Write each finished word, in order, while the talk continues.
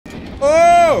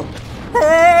Oh!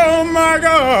 Oh my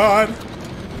God!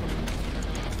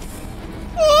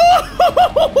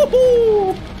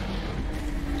 Oh!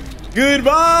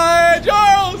 Goodbye,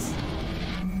 Charles!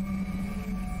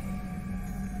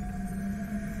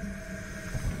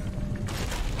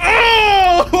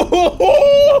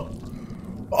 Oh!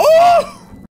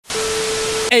 Oh!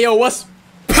 Hey, yo, what's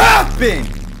poppin'?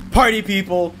 Party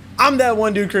people, I'm that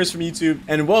one dude, Chris from YouTube,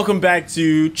 and welcome back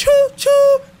to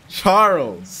Choo-Choo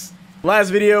Charles.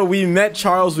 Last video, we met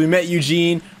Charles, we met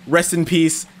Eugene, rest in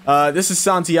peace. This is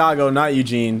Santiago, not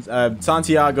Eugene.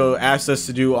 Santiago asked us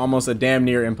to do almost a damn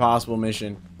near impossible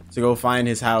mission to go find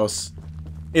his house.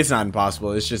 It's not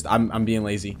impossible, it's just I'm being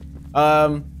lazy.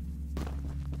 So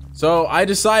I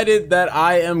decided that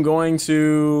I am going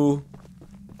to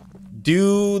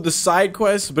do the side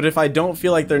quests, but if I don't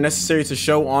feel like they're necessary to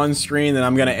show on screen, then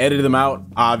I'm gonna edit them out,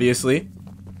 obviously.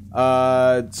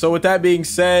 So with that being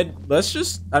said, let's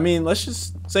just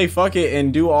say fuck it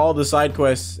and do all the side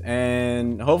quests,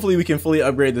 and hopefully we can fully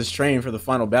upgrade this train for the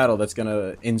final battle that's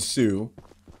gonna ensue.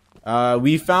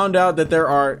 We found out that there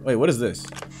are, wait, what is this?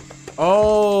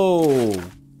 Oh,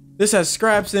 this has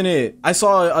scraps in it. I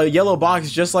saw a yellow box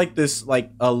just like this,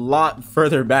 like a lot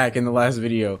further back in the last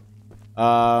video.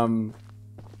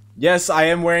 Yes, I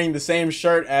am wearing the same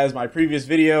shirt as my previous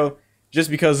video just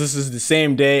because this is the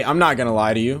same day. I'm not gonna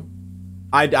lie to you.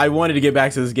 I wanted to get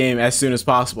back to this game as soon as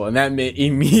possible, and that meant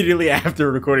immediately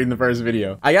after recording the first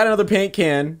video. I got another paint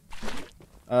can.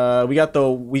 We got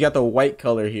the white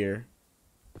color here.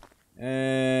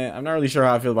 And I'm not really sure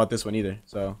how I feel about this one either.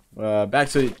 So, back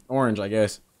to orange, I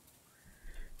guess.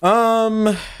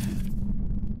 So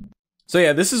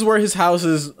yeah, this is where his house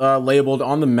is labeled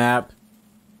on the map.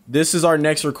 This is our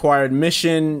next required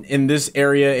mission in this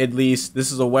area, at least.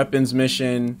 This is a weapons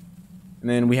mission, and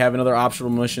then we have another optional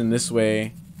mission this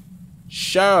way.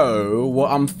 So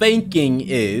what I'm thinking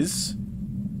is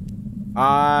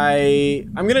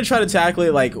I'm gonna try to tackle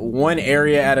it like one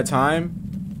area at a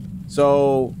time.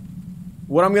 So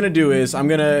what I'm gonna do is I'm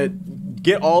gonna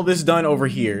get all this done over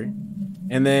here,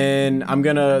 and then I'm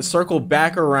gonna circle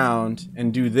back around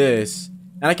and do this,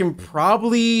 and I can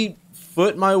probably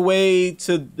foot my way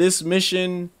to this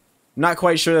mission. Not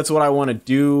quite sure that's what I want to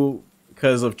do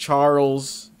because of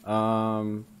Charles.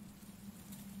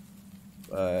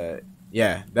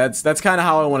 Yeah, that's kind of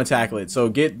how I want to tackle it. So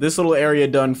get this little area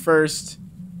done first,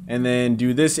 and then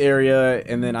do this area,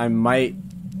 and then I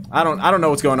don't know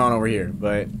what's going on over here,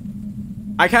 but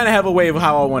I kind of have a way of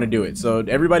how I want to do it. So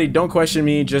everybody, don't question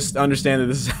me, just understand that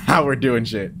this is how we're doing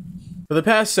shit. For the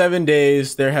past 7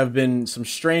 days, there have been some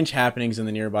strange happenings in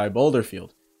the nearby boulder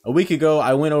field. A week ago,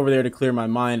 I went over there to clear my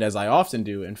mind, as I often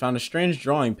do, and found a strange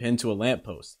drawing pinned to a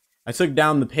lamppost. I took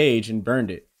down the page and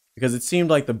burned it, because it seemed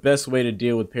like the best way to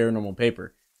deal with paranormal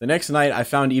paper. The next night, I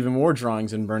found even more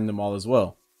drawings and burned them all as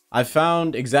well. I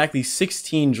found exactly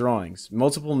 16 drawings,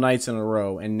 multiple nights in a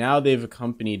row, and now they've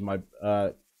accompanied my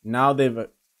now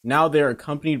they're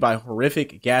accompanied by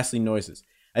horrific, ghastly noises.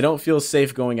 I don't feel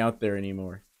safe going out there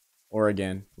anymore. Or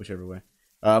again, whichever way.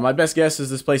 My best guess is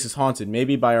this place is haunted.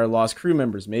 Maybe by our lost crew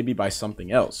members. Maybe by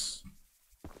something else.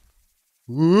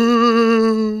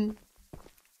 Ooh.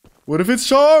 What if it's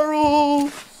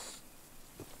Charles?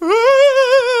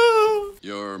 Ooh.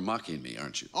 You're mocking me,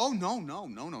 aren't you? Oh,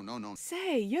 no.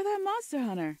 Say, you're that monster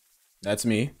hunter. That's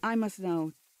me. I must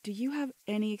know. Do you have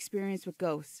any experience with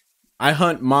ghosts? I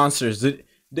hunt monsters.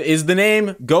 Is the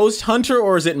name Ghost Hunter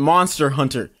or is it Monster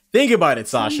Hunter? Think about it,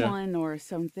 Sasha. Someone or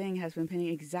something has been pinning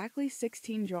exactly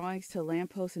 16 drawings to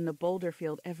lampposts in the boulder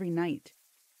field every night.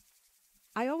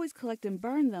 I always collect and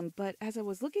burn them, but as I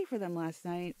was looking for them last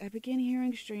night, I began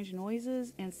hearing strange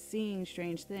noises and seeing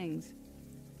strange things.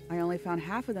 I only found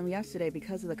half of them yesterday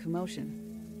because of the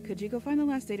commotion. Could you go find the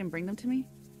last date and bring them to me?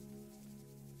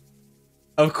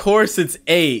 Of course it's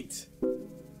 8.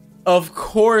 Of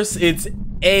course it's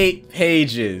 8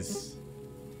 pages.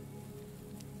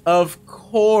 Of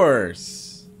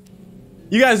course.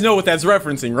 You guys know what that's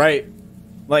referencing, right?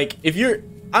 Like, if you're...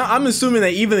 I'm assuming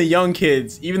that even the young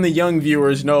kids, even the young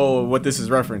viewers know what this is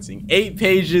referencing. 8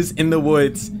 pages in the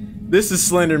woods. This is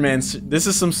Slenderman. This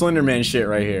is some Slenderman shit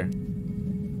right here.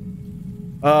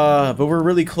 But we're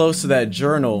really close to that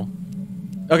journal.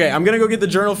 Okay, I'm gonna go get the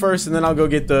journal first, and then I'll go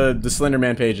get the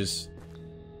Slenderman pages.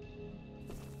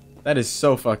 That is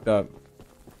so fucked up.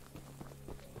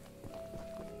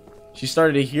 She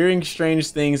started hearing strange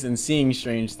things and seeing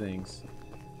strange things.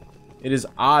 It is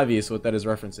obvious what that is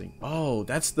referencing. Oh,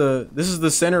 this is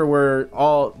the center where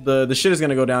all the shit is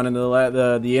gonna go down in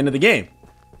the end of the game.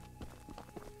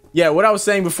 Yeah, what I was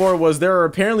saying before was there are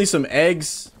apparently some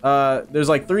eggs. There's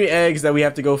like 3 eggs that we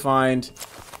have to go find.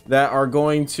 that are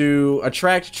going to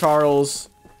attract Charles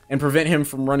and prevent him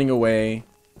from running away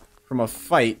from a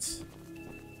fight.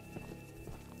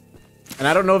 And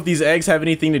I don't know if these eggs have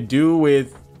anything to do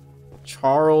with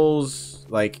Charles,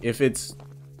 like if it's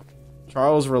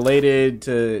Charles related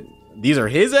to... These are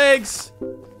his eggs?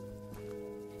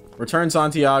 Return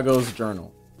Santiago's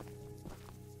journal.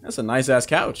 That's a nice ass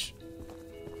couch.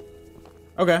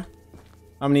 Okay.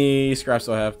 How many scraps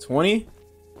do I have? 20?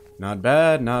 Not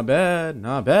bad, not bad,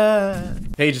 not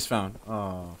bad. Page is found.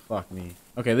 Oh, fuck me.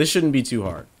 Okay, this shouldn't be too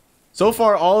hard. So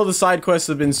far, all of the side quests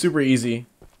have been super easy.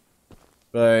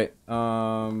 But,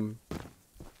 Oh.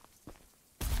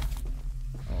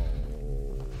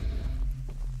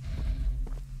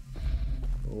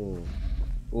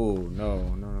 Oh,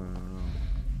 no.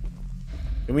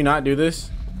 Can we not do this?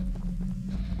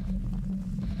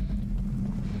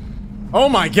 Oh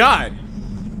my god!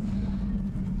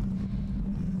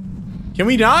 Can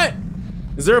we not?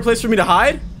 Is there a place for me to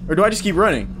hide? Or do I just keep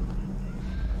running?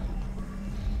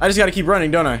 I just gotta keep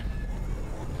running, don't I?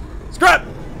 Scrap!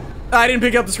 I didn't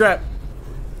pick up the scrap.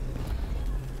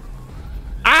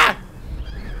 Ah!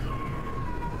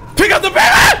 Pick up the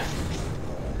paper!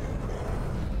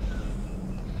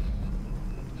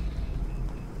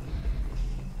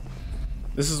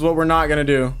 This is what we're not gonna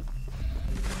do.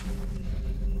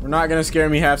 We're not gonna scare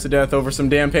me half to death over some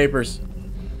damn papers.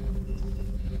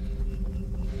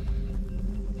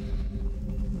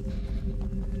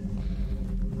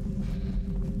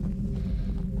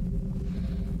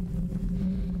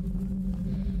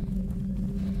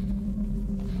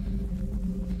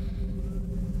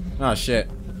 Oh shit.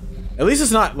 At least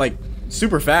it's not like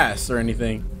super fast or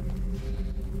anything.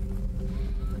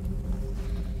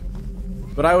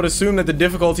 But I would assume that the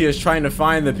difficulty is trying to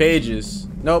find the pages.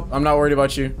 Nope, I'm not worried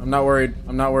about you. I'm not worried.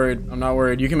 I'm not worried. I'm not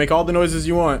worried. You can make all the noises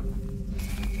you want.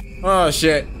 Oh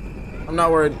shit. I'm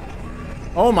not worried.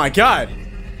 Oh my god.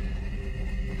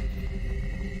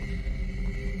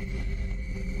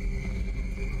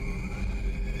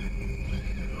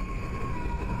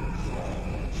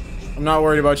 I'm not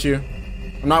worried about you.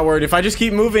 I'm not worried. If I just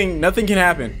keep moving, nothing can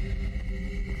happen.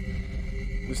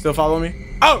 You still follow me?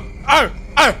 Oh! Oh!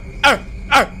 Oh! Oh!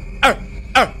 Oh! Oh!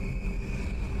 Oh!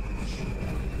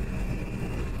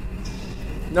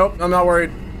 Nope, I'm not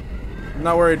worried. I'm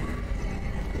not worried.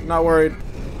 I'm not worried.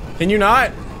 Can you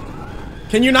not?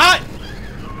 Can you not?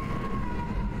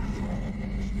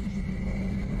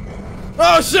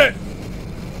 Oh shit!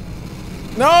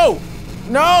 No!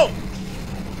 No!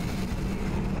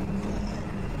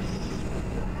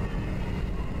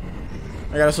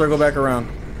 I gotta circle back around.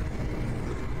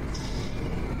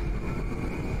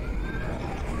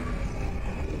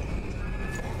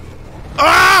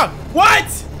 Ah!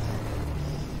 What?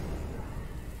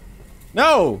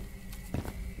 No!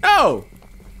 No!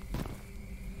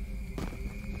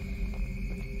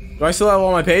 Do I still have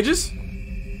all my pages?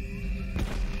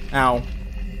 Ow.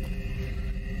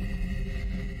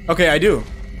 Okay, I do.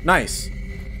 Nice.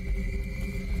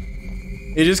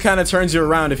 It just kind of turns you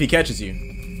around if he catches you.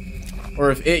 Or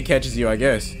if it catches you, I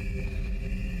guess.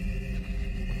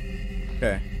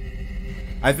 Okay.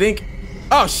 I think...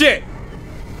 Oh, shit!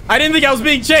 I didn't think I was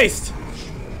being chased!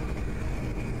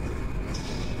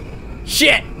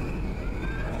 Shit!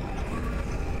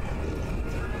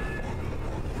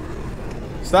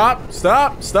 Stop!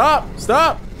 Stop! Stop!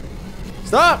 Stop!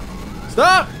 Stop!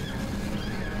 Stop!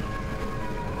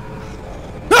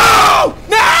 No!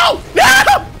 No!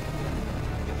 No!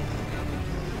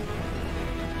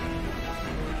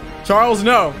 Charles,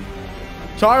 no.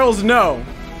 Charles, no.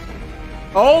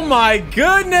 Oh my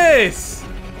goodness!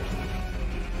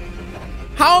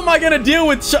 How am I gonna deal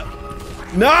with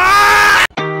No!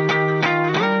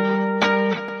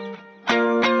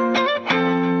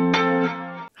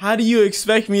 How do you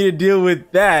expect me to deal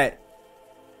with that?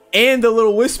 And the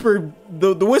little whisper,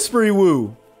 the whispery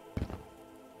woo.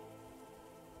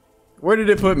 Where did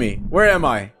it put me? Where am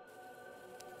I?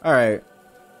 All right.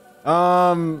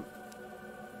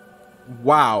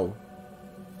 Wow.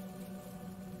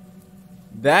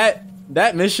 That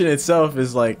mission itself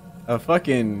is like a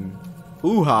fucking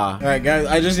hoo-ha. All right, guys,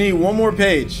 I just need one more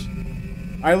page.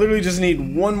 I literally just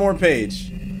need one more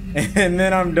page, and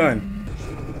then I'm done.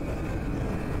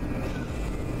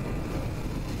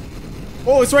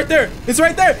 Oh, it's right there. It's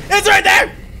right there. It's right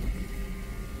there.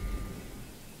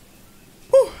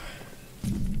 Whew.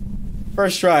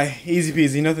 First try, easy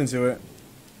peasy, nothing to it.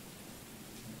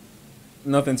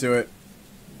 Nothing to it.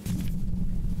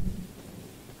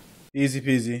 Easy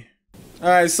peasy.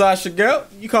 Alright, Sasha, girl.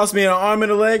 You cost me an arm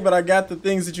and a leg, but I got the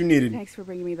things that you needed. Thanks for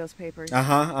bringing me those papers.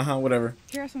 Whatever.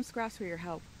 Here are some scraps for your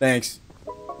help. Thanks.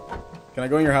 Can I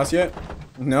go in your house yet?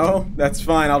 No, that's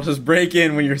fine. I'll just break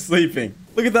in when you're sleeping.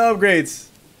 Look at the upgrades.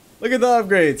 Look at the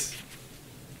upgrades.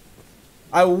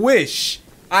 I wish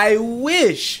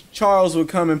Charles would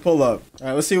come and pull up. All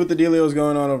right, let's see what the dealio is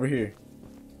going on over here.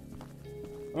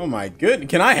 Oh my goodness.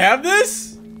 Can I have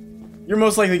this? You're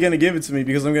most likely going to give it to me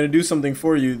because I'm going to do something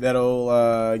for you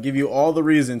that'll give you all the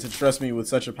reason to trust me with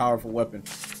such a powerful weapon.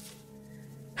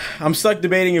 I'm stuck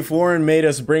debating if Warren made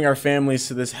us bring our families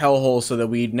to this hellhole so that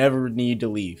we'd never need to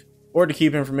leave, or to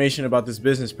keep information about his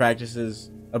business practices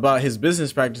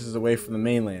away from the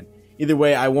mainland. Either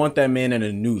way, I want that man in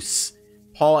a noose.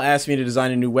 Paul asked me to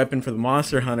design a new weapon for the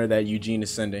monster hunter that Eugene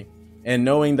is sending. And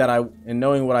knowing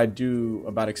what I do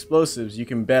about explosives, you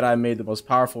can bet I made the most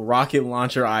powerful rocket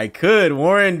launcher I could.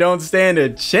 Warren, don't stand a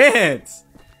chance.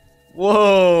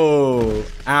 Whoa.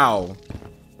 Ow.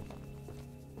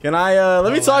 Can I,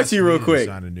 let me talk to you real quick.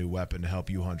 Design a new weapon to help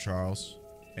you hunt Charles.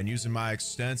 And using my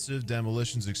extensive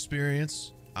demolitions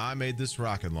experience, I made this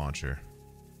rocket launcher.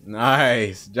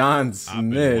 Nice. John Smith. I've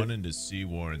been wanting to see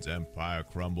Warren's empire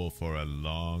crumble for a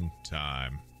long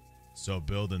time. So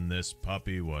building this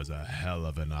puppy was a hell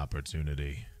of an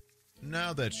opportunity.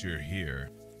 Now that you're here,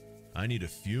 I need a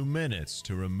few minutes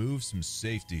to remove some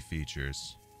safety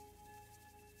features.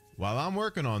 While I'm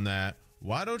working on that,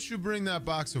 why don't you bring that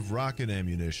box of rocket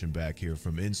ammunition back here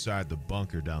from inside the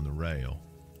bunker down the rail?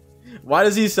 Why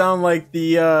does he sound like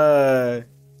the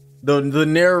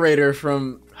narrator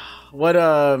from what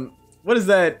is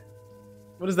that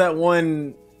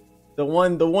one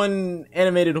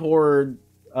animated horror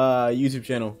YouTube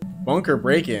channel? Bunker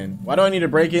break-in. Why do I need to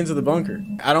break into the bunker?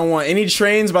 I don't want any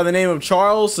trains by the name of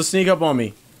Charles to sneak up on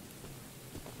me.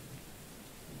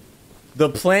 The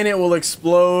planet will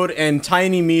explode and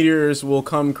tiny meteors will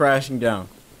come crashing down.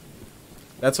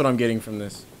 That's what I'm getting from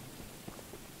this.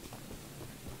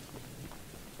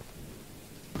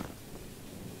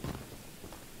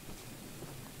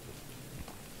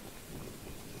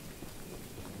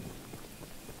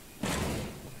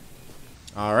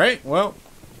 Alright, well.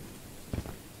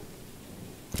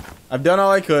 I've done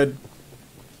all I could.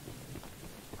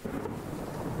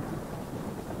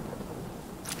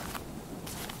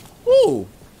 Ooh.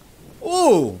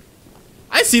 Ooh.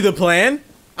 I see the plan.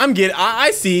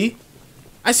 I see.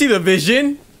 I see the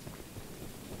vision.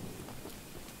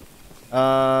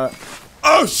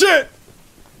 Oh shit!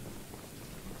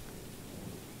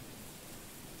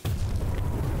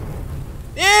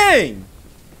 Dang!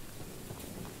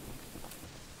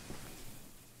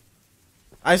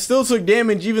 I still took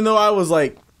damage even though I was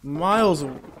like miles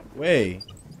away.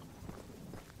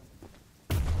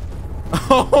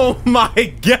 Oh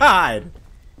my god!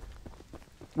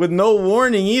 With no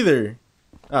warning either.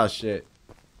 Oh shit.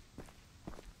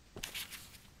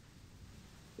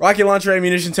 Rocket launcher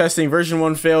ammunition testing. Version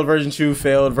 1 failed. Version 2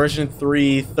 failed. Version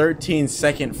 3,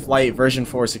 13-second flight. Version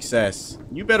 4 success.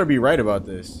 You better be right about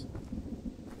this.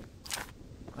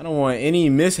 I don't want any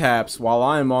mishaps while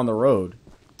I'm on the road.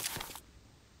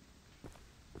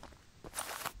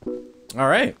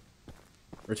 Alright.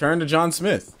 Return to John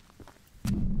Smith.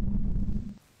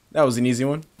 That was an easy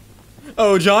one.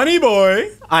 Oh, Johnny boy,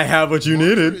 I have what you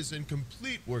needed. It is in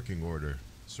complete working order,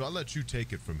 so I'll let you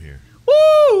take it from here.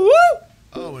 Woo! Woo!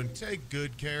 Oh, and take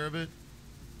good care of it.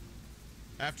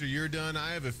 After you're done,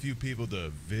 I have a few people to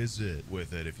visit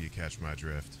with it, if you catch my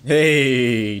drift.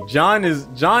 Hey, John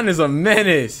is a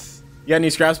menace. You got any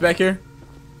scraps back here?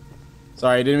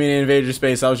 Sorry, I didn't mean to invade your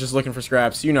space. I was just looking for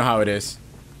scraps. You know how it is.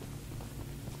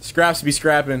 Scraps be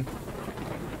scrapping.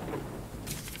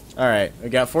 Alright, I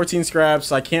got 14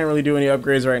 scraps. I can't really do any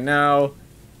upgrades right now.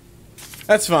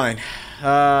 That's fine.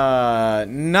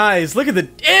 Nice. Look at the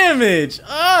damage. Okay.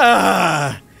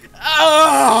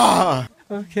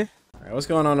 Alright, what's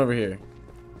going on over here?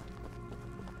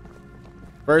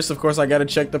 First, of course, I gotta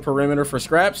check the perimeter for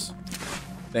scraps.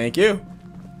 Thank you.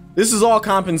 This is all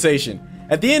compensation.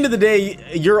 At the end of the day,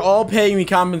 you're all paying me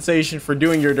compensation for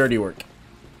doing your dirty work.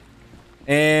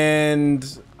 And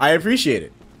I appreciate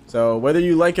it. So whether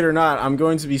you like it or not, I'm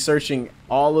going to be searching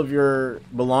all of your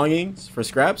belongings for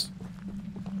scraps.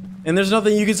 And there's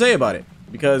nothing you can say about it,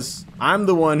 because I'm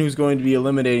the one who's going to be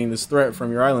eliminating this threat from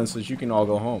your island so that you can all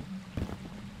go home.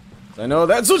 I know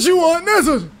that's what you want. That's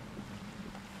what...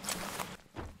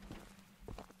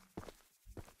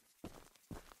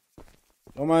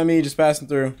 Don't mind me just passing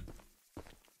through.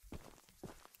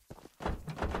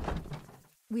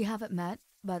 We haven't met,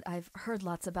 but I've heard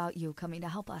lots about you coming to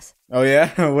help us. Oh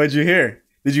yeah? What'd you hear?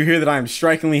 Did you hear that I'm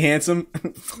strikingly handsome?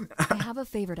 I have a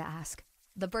favor to ask.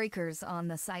 The breakers on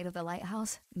the side of the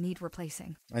lighthouse need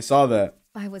replacing. I saw that.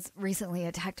 I was recently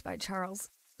attacked by Charles,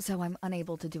 so I'm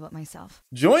unable to do it myself.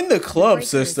 Join the club, breakers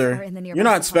sister. are in the nearby You're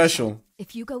not supply special. ship.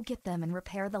 If you go get them and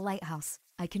repair the lighthouse,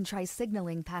 I can try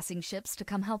signaling passing ships to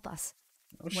come help us.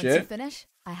 Oh, Once you shit. finish,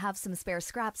 I have some spare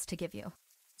scraps to give you.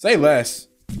 Say less.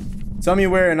 Tell me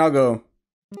where and I'll go.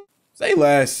 Say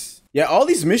less. Yeah, all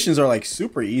these missions are like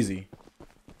super easy.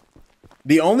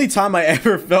 The only time I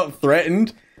ever felt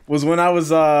threatened was when I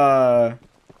was oh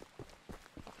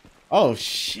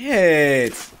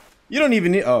shit. You don't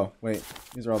even need, oh wait,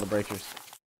 these are all the breakers.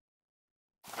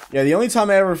 Yeah, the only time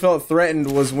I ever felt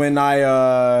threatened was when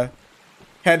I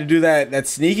had to do that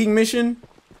sneaking mission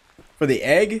for the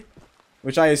egg,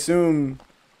 which I assume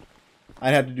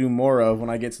I'd have to do more of when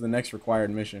I get to the next required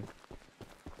mission.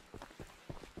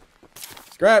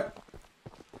 Scrap.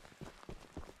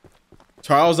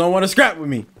 Charles don't want to scrap with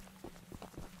me.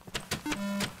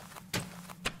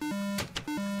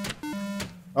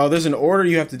 Oh, there's an order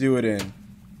you have to do it in.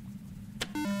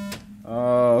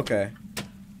 Oh, okay.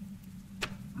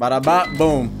 Bada bop,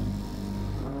 boom.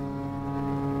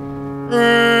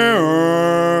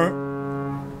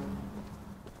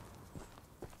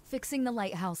 Fixing the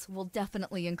lighthouse will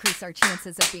definitely increase our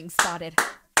chances of being spotted.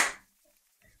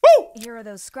 Woo! Here are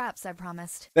those scraps I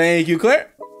promised. Thank you,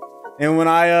 Claire. And when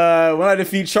I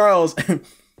defeat Charles,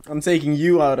 I'm taking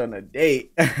you out on a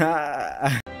date.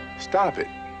 Stop it.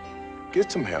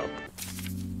 Get some help.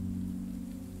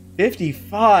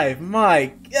 55,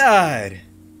 my God.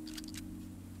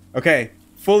 Okay,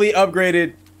 fully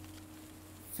upgraded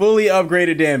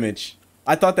damage.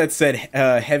 I thought that said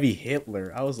heavy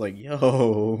Hitler. I was like,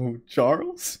 yo,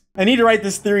 Charles? I need to write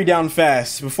this theory down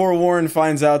fast before Warren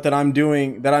finds out that I'm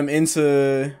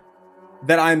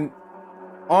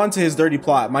onto his dirty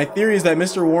plot. My theory is that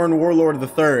Mr. Warren Warlord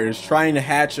III is trying to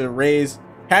hatch and raise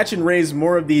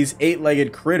more of these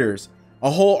 8-legged critters.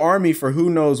 A whole army for who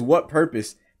knows what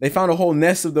purpose. They found a whole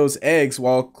nest of those eggs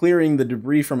while clearing the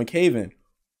debris from a cave-in.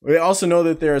 We also know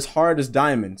that they're as hard as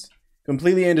diamonds.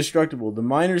 Completely indestructible. The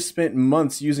miners spent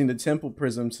months using the temple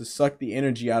prism to suck the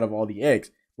energy out of all the eggs.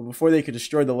 But before they could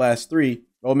destroy the last 3,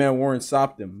 old man Warren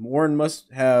stopped them. Warren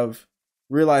must have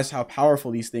realized how powerful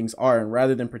these things are, and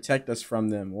rather than protect us from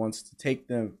them, wants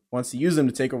to use them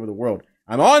to take over the world.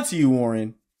 I'm on to you,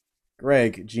 Warren.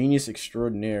 Greg, genius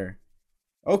extraordinaire.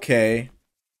 Okay.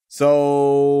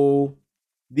 So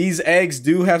these eggs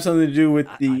do have something to do with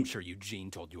the... I'm sure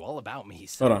Eugene told you all about me,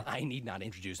 so I need not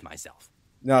introduce myself.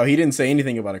 No, he didn't say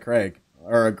anything about a Craig.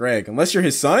 Or a Greg. Unless you're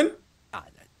his son?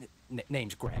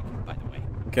 Name's Greg, by the way.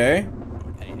 Okay.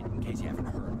 In case you haven't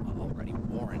heard already,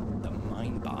 Warren, the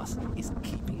mine boss, is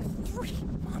keeping 3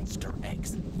 monster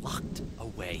eggs locked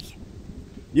away.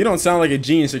 You don't sound like a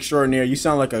genius extraordinaire. You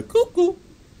sound like a cuckoo.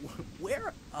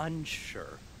 We're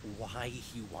unsure why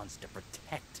he wants to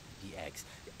protect the eggs.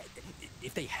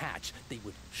 If they hatch, they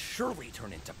would surely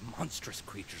turn into monstrous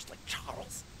creatures like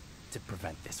Charles. To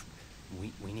prevent this,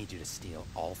 we need you to steal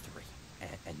all 3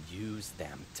 and use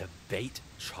them to bait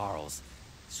Charles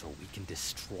so we can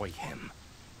destroy him.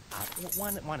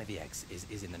 One of the eggs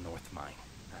is in the north mine.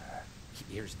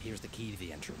 Here's the key to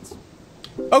the entrance.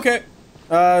 Okay.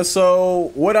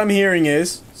 So what I'm hearing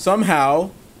is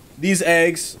somehow these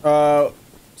eggs,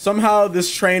 somehow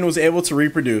this train was able to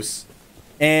reproduce.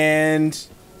 And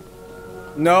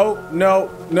no.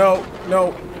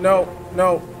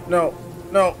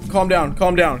 Calm down.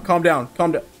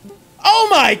 Oh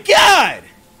my God!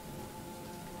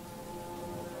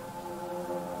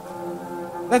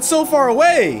 That's so far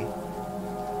away.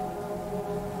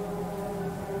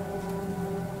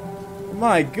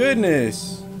 My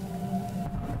goodness.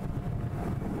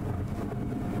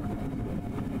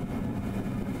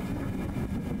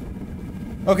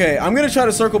 Okay, I'm gonna try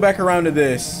to circle back around to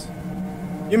this.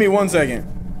 Give me 1 second.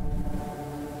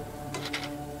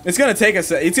 It's gonna take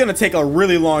a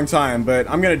really long time, but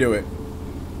I'm gonna do it.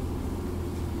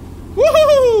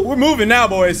 Woohoo! We're moving now,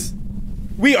 boys.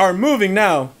 We are moving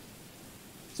now.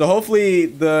 So hopefully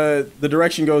the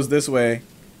direction goes this way,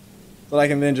 so I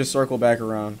can then just circle back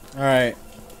around. All right.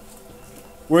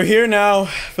 We're here now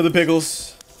for the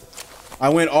pickles. I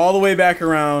went all the way back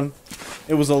around.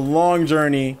 It was a long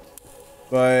journey,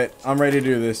 but I'm ready to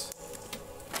do this.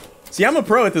 See, I'm a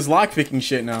pro at this lockpicking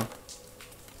shit now.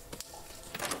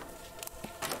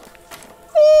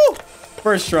 Woo!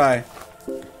 First try.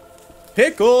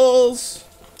 Pickles!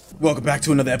 Welcome back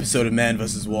to another episode of Man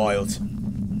vs. Wild.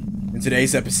 In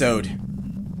today's episode,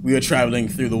 we are traveling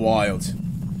through the wild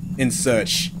in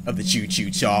search of the Choo-Choo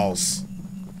Charles.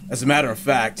 As a matter of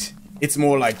fact, it's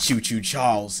more like Choo-Choo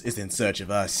Charles is in search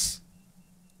of us.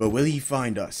 But will he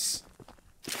find us?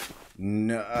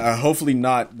 No, hopefully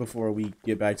not before we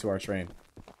get back to our train,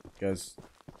 because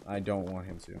I don't want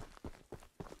him to.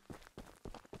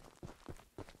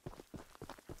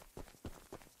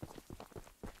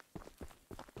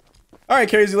 All right,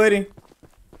 crazy lady.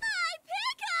 My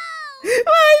pickles!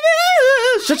 My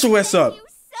pickles! Shut your ass up. Thank you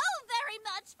so very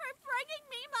much for bringing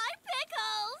me my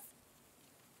pickles.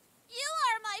 You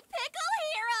are my pickle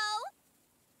hero.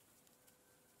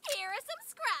 Here are some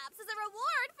scraps as a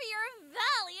reward for your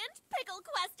valiant pickle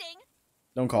questing.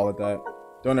 Don't call it that.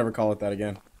 Don't ever call it that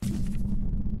again.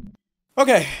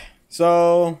 Okay,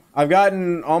 so I've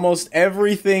gotten almost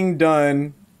everything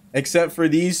done except for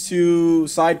these 2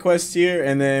 side quests here,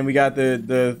 and then we got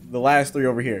the last 3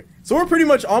 over here. So we're pretty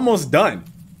much almost done.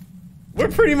 We're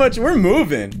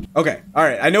moving. Okay, all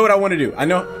right, I know what I want to do. I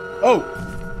know. Oh.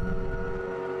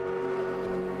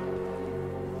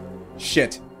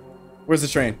 Shit. Where's the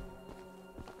train?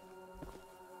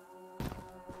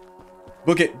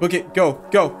 Book it, go, go,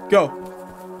 go, go,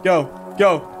 go,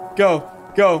 go,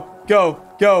 go, go,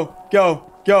 go,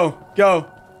 go, go, go.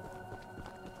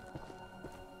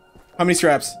 How many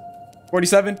scraps?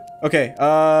 47? Okay,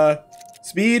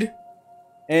 speed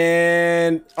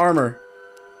and armor.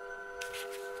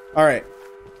 All right.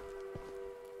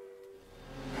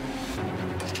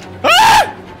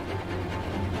 Ah!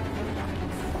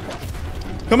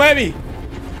 Come at me!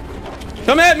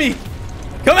 Come at me!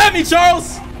 Come at me,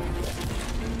 Charles!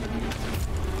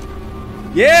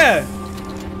 Yeah!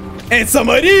 And some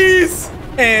of these!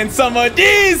 And some of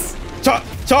these!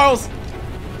 Charles!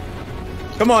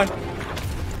 Come on.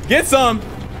 Get some!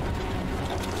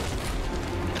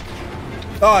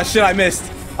 Oh shit, I missed.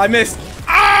 I missed.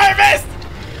 Ah, I missed!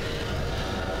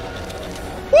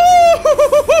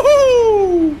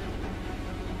 Woo!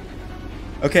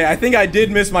 Okay, I think I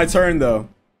did miss my turn though.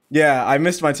 Yeah, I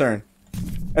missed my turn.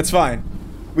 That's fine.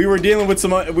 We were dealing with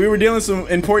some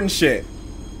important shit.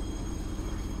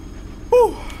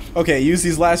 Whew. Okay, use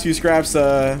these last few scraps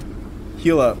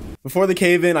heal up. Before the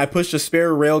cave-in, I pushed a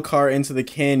spare rail car into the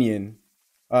canyon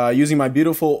using my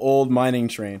beautiful old mining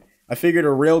train. I figured a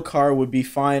rail car would be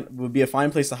a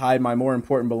fine place to hide my more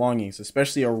important belongings,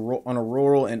 especially on a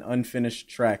rural and unfinished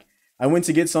track. I went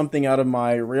to get something out of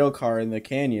my rail car in the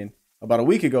canyon about a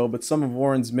week ago, but some of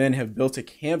Warren's men have built a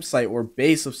campsite or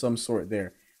base of some sort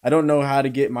there. I don't know how to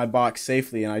get my box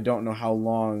safely, and I don't know how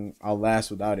long I'll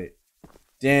last without it.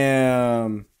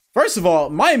 Damn. First of all,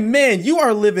 my man, you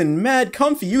are living mad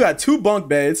comfy. You got 2 bunk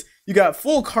beds. You got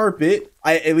full carpet.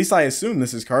 At least I assume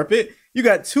this is carpet. You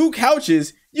got 2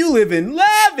 couches. You live in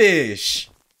lavish.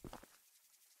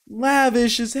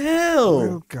 Lavish as hell.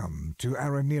 Welcome to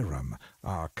Aranirum,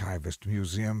 Archivist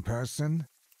Museum person.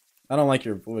 I don't like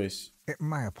your voice.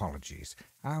 My apologies.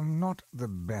 I'm not the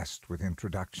best with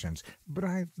introductions, but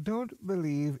I don't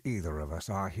believe either of us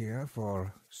are here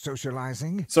for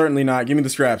socializing. Certainly not. Give me the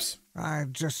scraps. I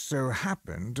just so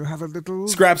happen to have a little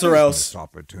scraps or else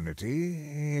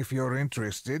opportunity, if you're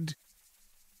interested.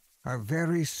 A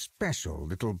very special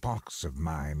little box of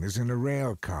mine is in a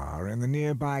rail car in the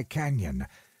nearby canyon,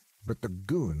 but the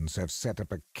goons have set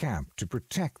up a camp to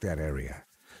protect that area,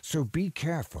 so be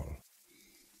careful.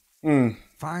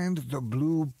 Find the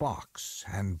blue box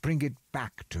and bring it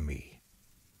back to me.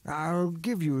 I'll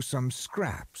give you some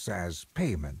scraps as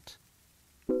payment.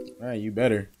 Alright, you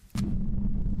better.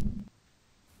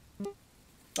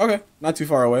 Okay, not too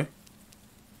far away.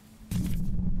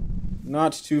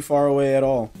 Not too far away at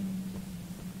all.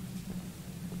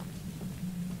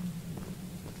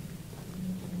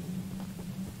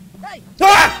 Hey, ah!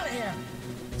 get out of here.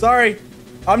 Sorry.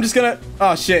 I'm just gonna...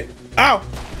 Oh, shit. Ow!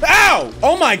 Ow!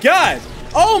 Oh my god!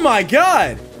 Oh my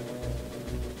god!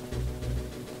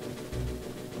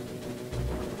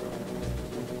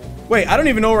 Wait, I don't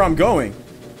even know where I'm going.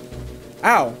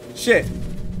 Ow. Shit.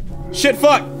 Shit,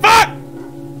 fuck! Fuck!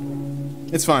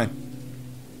 It's fine.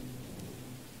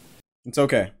 It's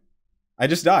okay. I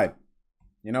just died.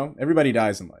 You know, everybody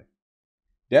dies in life.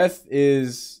 Death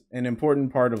is an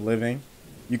important part of living.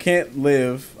 You can't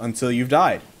live until you've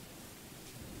died.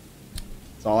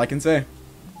 That's all I can say.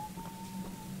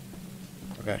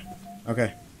 Okay.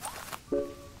 Okay.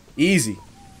 Easy.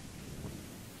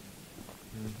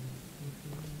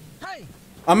 Hey!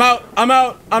 I'm out. I'm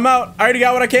out. I'm out. I already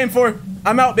got what I came for.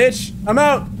 I'm out, bitch. I'm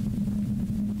out.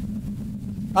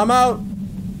 I'm out.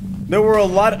 There were a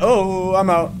lot. Oh,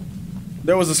 I'm out.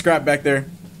 There was a scrap back there.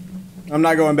 I'm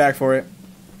not going back for it.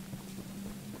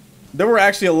 There were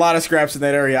actually a lot of scraps in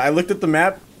that area. I looked at the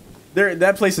map.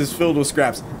 That place is filled with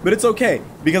scraps, but it's okay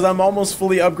because I'm almost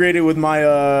fully upgraded with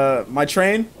my my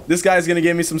train. This guy's gonna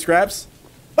give me some scraps.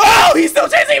 Oh, he's still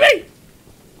chasing me!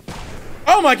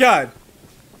 Oh my god!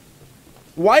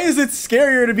 Why is it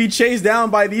scarier to be chased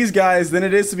down by these guys than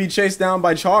it is to be chased down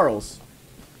by Charles?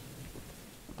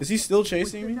 Is he still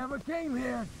chasing me? Never came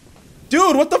here.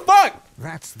 Dude, what the fuck?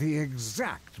 That's the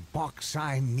exact box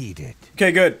I needed.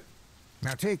 Okay, good.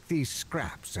 Now take these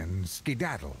scraps and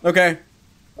skedaddle. Okay.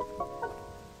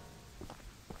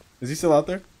 Is he still out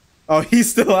there? Oh,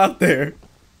 he's still out there.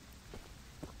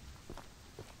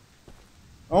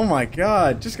 Oh my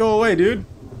god. Just go away, dude.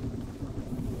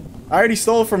 I already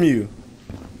stole from you.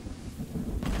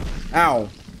 Ow.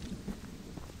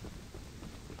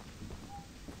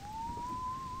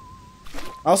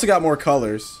 I also got more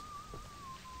colors.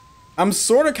 I'm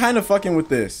sort of kind of fucking with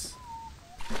this.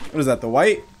 What is that, the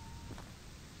white?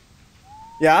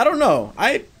 Yeah, I don't know.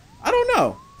 I don't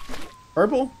know.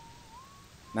 Purple?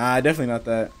 Nah, definitely not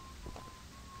that.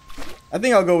 I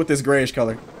think I'll go with this grayish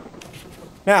color.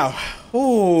 Now,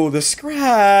 oh, the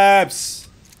scraps.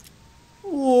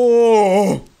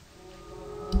 Oh.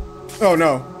 Oh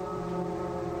no.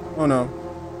 Oh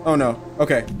no. Oh no.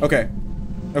 Okay, okay.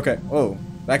 Okay. Oh,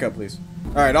 back up, please.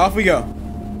 Alright, off we go.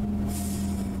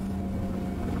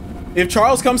 If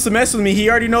Charles comes to mess with me, he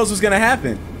already knows what's gonna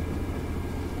happen.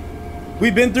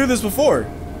 We've been through this before.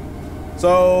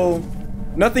 So,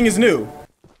 nothing is new.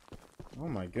 Oh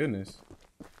my goodness.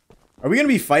 Are we gonna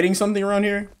be fighting something around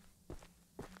here?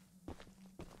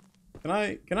 Can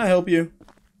I help you?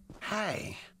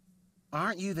 Hey,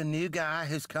 aren't you the new guy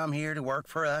who's come here to work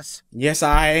for us? Yes,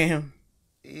 I am.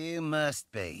 You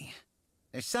must be.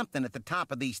 There's something at the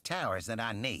top of these towers that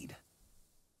I need.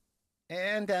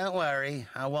 And don't worry,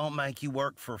 I won't make you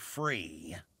work for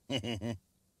free.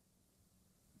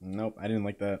 Nope, I didn't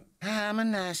like that. I'm a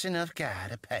nice enough guy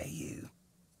to pay you.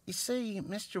 You see,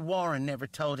 Mr. Warren never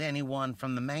told anyone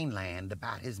from the mainland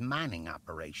about his mining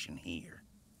operation here.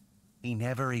 He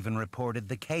never even reported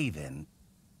the cave-in.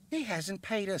 He hasn't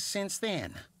paid us since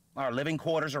then. Our living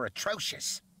quarters are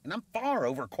atrocious, and I'm far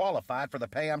overqualified for the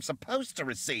pay I'm supposed to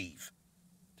receive.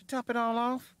 To top it all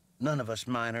off, none of us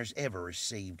miners ever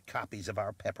received copies of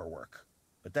our paperwork.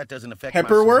 But that doesn't affect my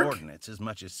subordinates as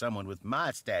much as someone with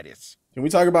my status. Can we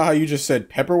talk about how you just said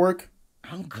pepperwork?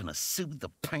 I'm gonna sue the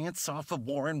pants off of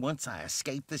Warren once I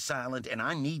escape this island, and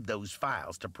I need those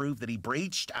files to prove that he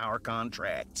breached our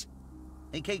contract.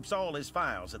 He keeps all his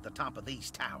files at the top of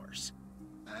these towers.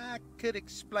 I could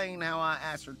explain how I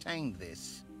ascertained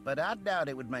this, but I doubt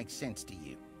it would make sense to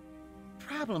you.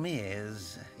 Problem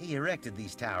is, he erected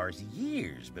these towers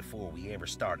years before we ever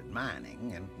started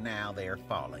mining, and now they're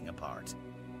falling apart.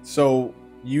 So,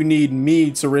 you need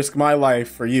me to risk my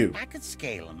life for you. I could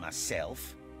scale them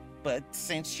myself, but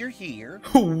since you're here...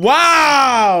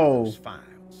 Wow! Those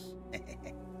files.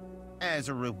 As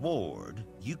a reward,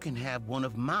 you can have one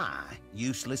of my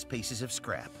useless pieces of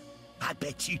scrap. I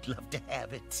bet you'd love to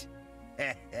have it.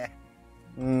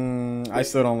 I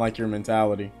still don't like your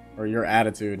mentality. Or your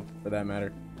attitude, for that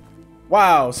matter.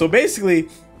 Wow, so basically,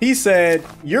 he said,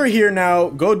 you're here now,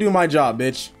 go do my job,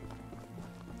 bitch.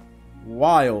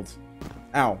 Wild.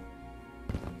 Ow.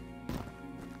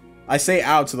 I say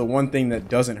ow to the one thing that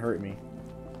doesn't hurt me.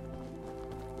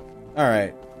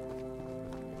 Alright.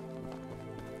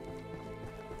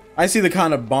 I see the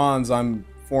kind of bonds I'm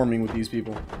forming with these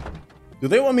people. Do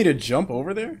they want me to jump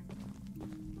over there?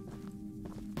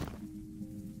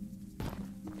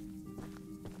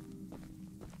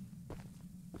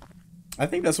 I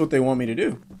think that's what they want me to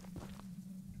do.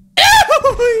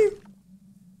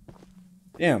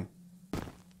 Damn.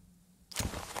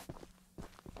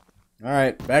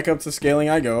 Alright, back up to scaling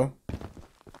I go.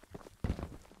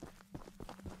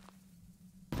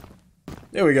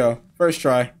 There we go. First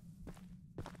try.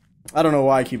 I don't know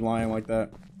why I keep lying like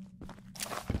that.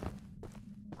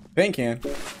 Paint can.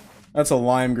 That's a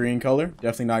lime green color.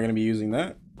 Definitely not going to be using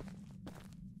that.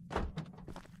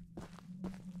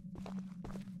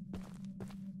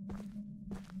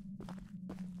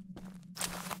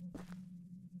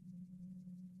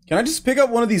 Can I just pick up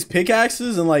one of these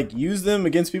pickaxes and like use them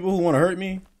against people who want to hurt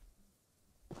me?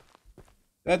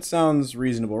 That sounds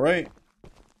reasonable, right?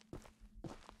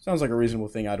 Sounds like a reasonable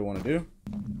thing I'd want to do.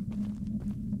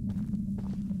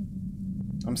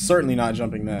 I'm certainly not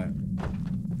jumping that.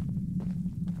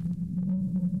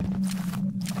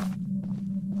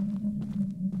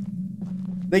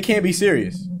 They can't be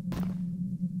serious.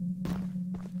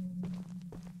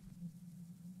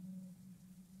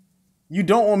 You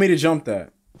don't want me to jump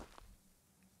that.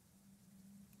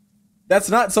 That's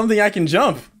not something I can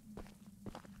jump.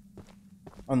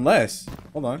 Unless,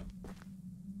 hold on.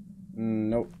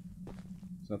 Nope.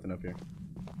 There's nothing up here.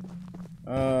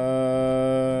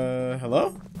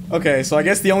 Hello? Okay, so I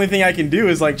guess the only thing I can do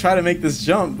is like try to make this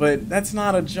jump, but that's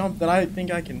not a jump that I think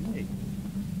I can make.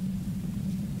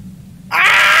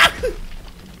 Ah!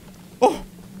 Oh,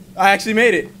 I actually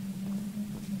made it.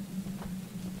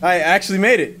 I actually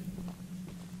made it.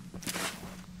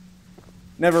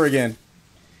 Never again.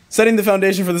 Setting the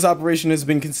foundation for this operation has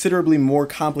been considerably more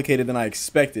complicated than I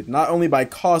expected, not only by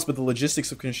cost, but the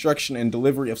logistics of construction and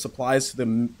delivery of supplies to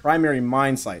the primary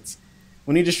mine sites.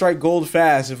 We need to strike gold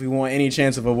fast if we want any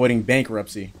chance of avoiding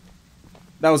bankruptcy.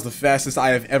 That was the fastest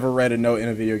I have ever read a note in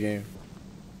a video game.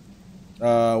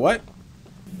 What?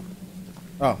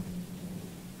 Oh.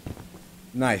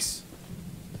 Nice.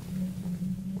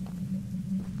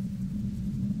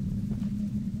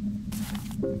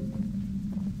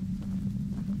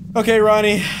 Okay,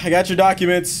 Ronnie, I got your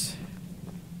documents.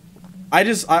 I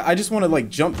just want to like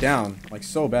jump down, like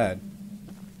so bad.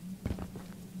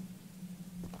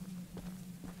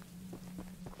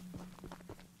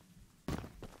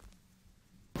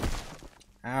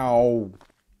 Ow.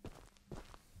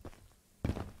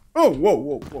 Oh, whoa,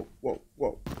 whoa, whoa, whoa,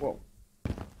 whoa, whoa.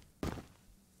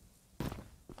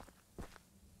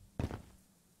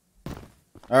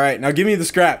 All right, now give me the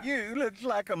scrap. You look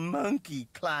like a monkey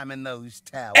climbing those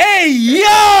towers. Hey,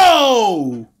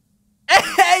 yo!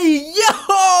 Hey,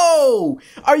 yo!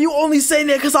 Are you only saying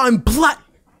that because I'm black?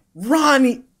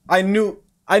 Ronnie, I knew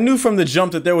from the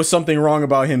jump that there was something wrong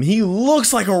about him. He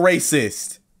looks like a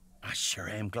racist. I sure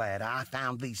am glad I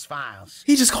found these files.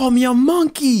 He just called me a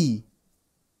monkey.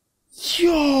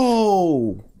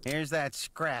 Yo! Here's that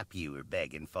scrap you were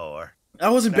begging for. I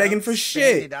wasn't begging for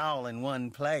shit. Spend it all in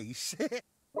one place.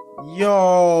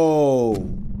 Yo!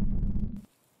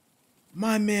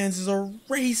 My man's is a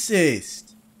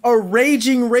racist. A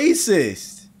raging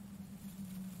racist.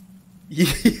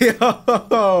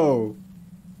 Yo!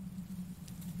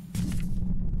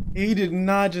 He did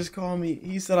not just call me.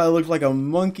 He said I looked like a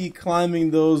monkey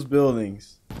climbing those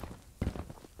buildings.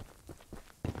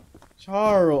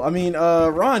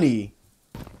 Ronnie.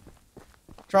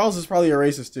 Charles is probably a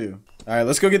racist too. Alright,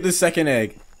 let's go get this second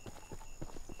egg.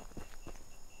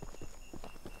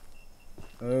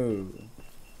 Oh.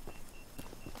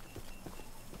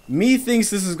 Me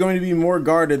thinks this is going to be more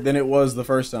guarded than it was the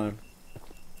first time.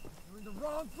 You're in the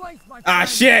wrong place, my Ah, friend.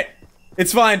 shit!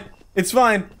 It's fine. It's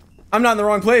fine. I'm not in the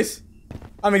wrong place.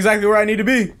 I'm exactly where I need to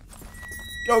be.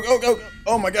 Go, go, go.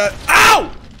 Oh my god.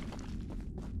 Ow!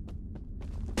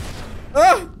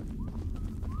 Ah!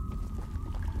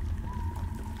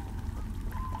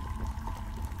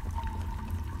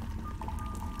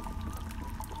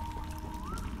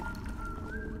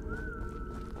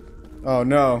 Oh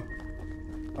no.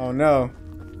 Oh no.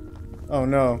 Oh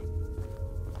no.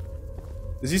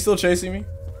 Is he still chasing me?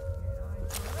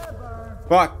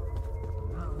 Fuck.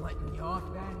 I'm letting you off,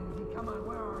 man. You come on,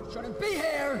 where I shouldn't be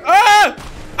here. Ah!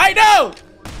 I know!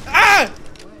 Ah!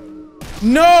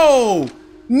 No!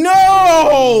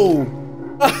 No!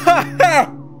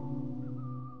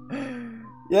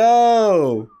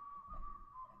 Yo!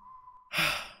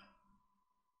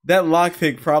 That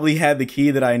lockpick probably had the key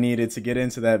that I needed to get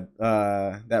into that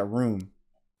room.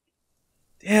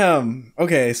 Damn.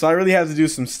 Okay, so I really have to do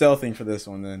some stealthing for this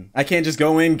one then. I can't just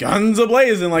go in guns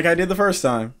a-blazing like I did the first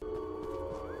time.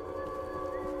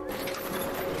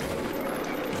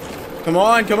 Come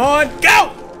on, come on, go!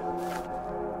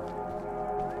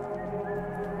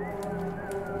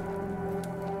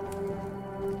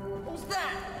 Who's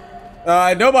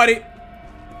that? Nobody.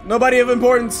 Nobody of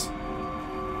importance.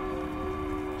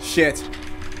 Shit.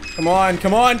 Come on,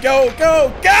 go,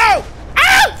 go, go!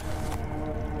 Ow!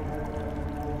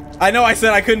 I know I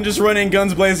said I couldn't just run in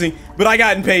guns blazing, but I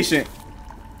got impatient.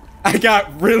 I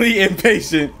got really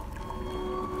impatient.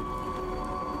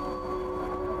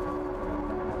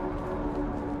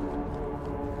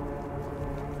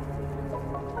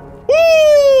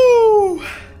 Woo!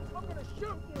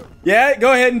 Yeah,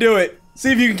 go ahead and do it.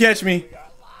 See if you can catch me.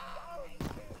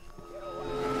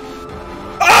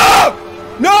 Oh!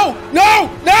 No! No!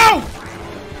 No!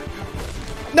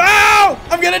 No!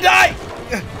 I'm gonna die!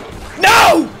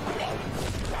 No!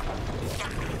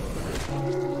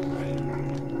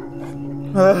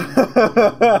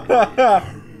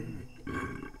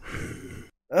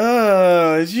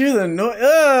 You're the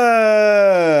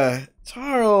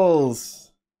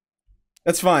Charles.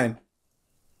 That's fine.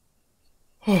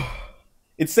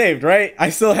 It's saved, right? I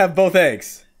still have both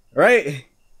eggs, right?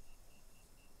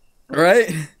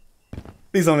 Right?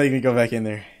 Please don't make me go back in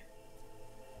there.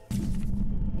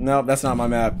 Nope, that's not my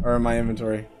map or my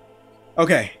inventory.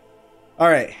 Okay.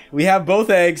 Alright, we have both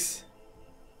eggs.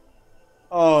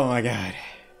 Oh my god.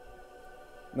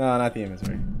 No, not the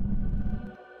inventory.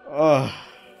 Oh.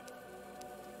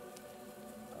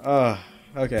 Oh,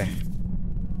 okay.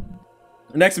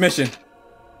 Next mission.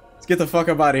 Let's get the fuck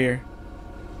up out of here.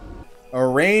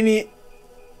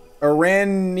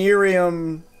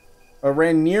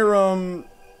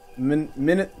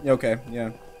 Minute. Okay,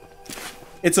 yeah.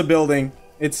 It's a building.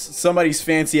 It's somebody's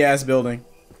fancy ass building.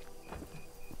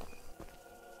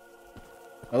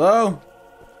 Hello?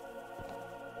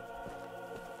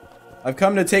 I've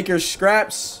come to take your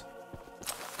scraps.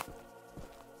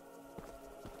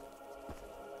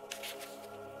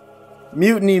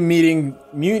 Mutiny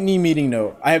meeting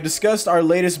note. I have discussed our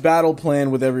latest battle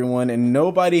plan with everyone and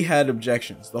nobody had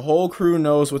objections. The whole crew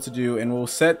knows what to do and will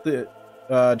set the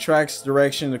track's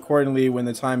direction accordingly when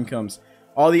the time comes.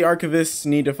 All the archivists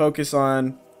need to focus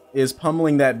on is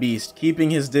pummeling that beast,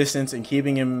 keeping his distance and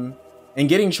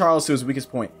getting Charles to his weakest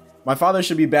point. My father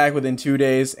should be back within 2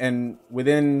 days, and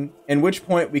in which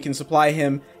point we can supply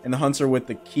him and the hunter with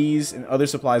the keys and other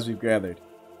supplies we've gathered.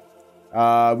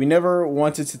 We never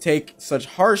wanted to take such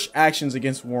harsh actions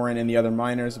against Warren and the other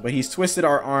miners, but he's twisted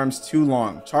our arms too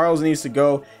long. Charles needs to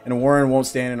go, and Warren won't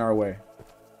stand in our way.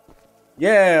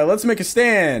 Yeah, let's make a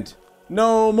stand.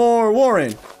 No more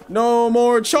Warren. No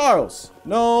more Charles.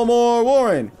 No more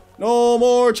Warren. No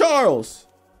more Charles.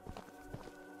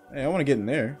 Hey, I want to get in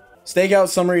there. Stakeout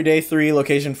summary day 3,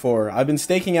 location 4. I've been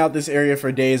staking out this area for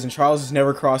days and Charles has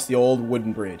never crossed the old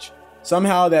wooden bridge.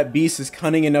 Somehow that beast is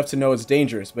cunning enough to know it's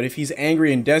dangerous, but if he's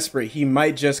angry and desperate, he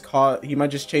might just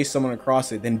chase someone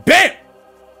across it. Then BAM!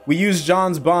 We use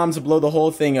John's bomb to blow the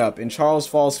whole thing up, and Charles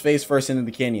falls face first into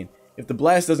the canyon. If the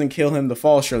blast doesn't kill him, the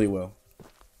fall surely will.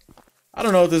 I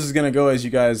don't know if this is gonna go as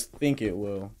you guys think it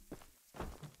will.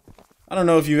 I don't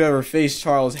know if you've ever faced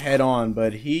Charles head on,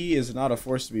 but he is not a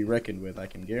force to be reckoned with. I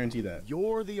can guarantee that.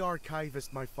 You're the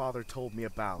archivist my father told me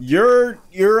about. You're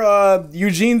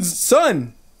Eugene's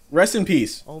son. Rest in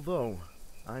peace. Although,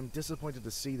 I'm disappointed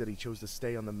to see that he chose to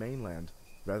stay on the mainland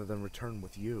rather than return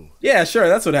with you. Yeah, sure,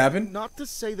 that's what happened. Not to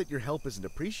say that your help isn't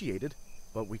appreciated,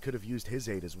 but we could have used his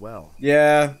aid as well.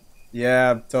 Yeah,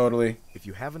 totally. If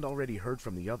you haven't already heard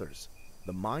from the others,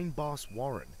 the mine boss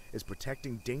Warren is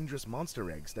protecting dangerous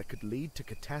monster eggs that could lead to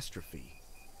catastrophe.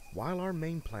 While our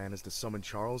main plan is to summon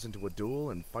Charles into a duel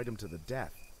and fight him to the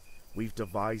death, we've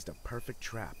devised a perfect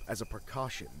trap as a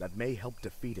precaution that may help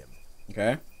defeat him.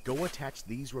 Okay. Go attach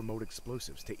these remote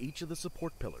explosives to each of the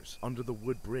support pillars under the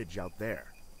wood bridge out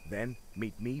there. Then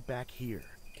meet me back here.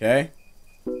 Okay.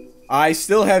 I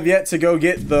still have yet to go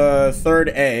get the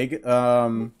 3rd egg,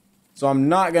 so I'm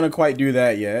not gonna quite do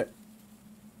that yet.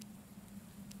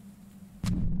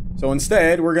 So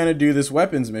instead, we're gonna do this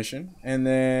weapons mission, and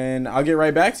then I'll get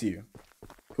right back to you.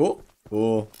 Cool?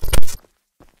 Cool.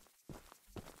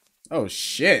 Oh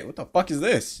shit, what the fuck is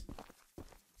this?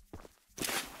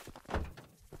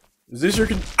 Is this your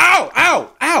Ow!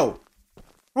 Ow! Ow!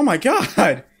 Oh my god!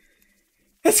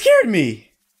 That scared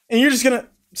me! And you're just gonna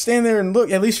stand there and look.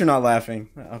 At least you're not laughing.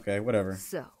 Okay, whatever.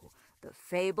 So, the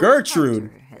fabled Gertrude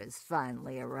hunter has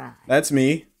finally arrived. That's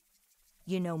me.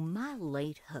 You know, my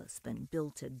late husband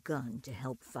built a gun to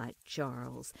help fight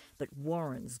Charles, but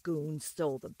Warren's goons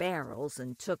stole the barrels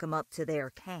and took 'em up to their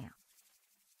camp.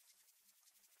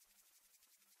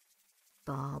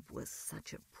 Bob was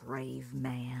such a brave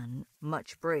man.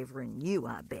 Much braver than you,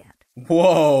 I bet.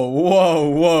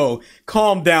 Whoa.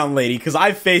 Calm down, lady, because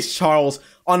I've faced Charles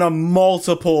on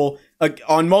multiple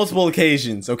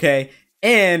occasions, okay?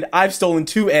 And I've stolen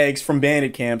 2 eggs from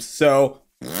bandit camps, so...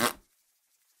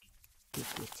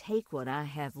 If you take what I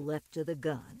have left of the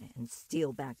gun and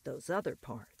steal back those other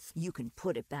parts, you can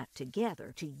put it back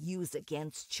together to use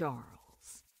against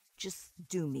Charles. Just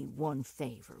do me one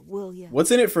favor, will you?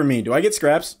 What's in it for me? Do I get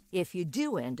scraps? If you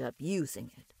do end up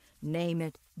using it, name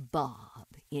it Bob,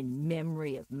 in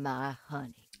memory of my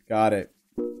honey. Got it.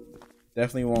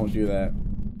 Definitely won't do that.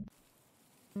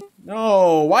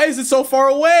 No, why is it so far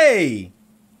away?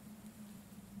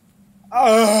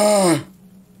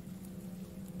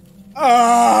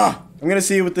 I'm gonna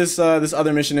see what this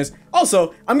other mission is.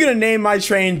 Also, I'm gonna name my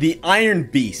train the Iron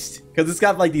Beast because it's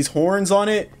got like these horns on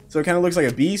it, so it kind of looks like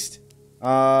a beast.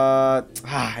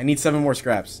 I need 7 more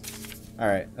scraps. All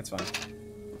right, that's fine.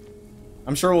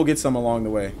 I'm sure we'll get some along the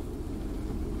way.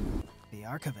 The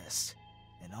Archivist,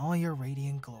 in all your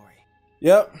radiant glory.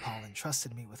 Yep. Paul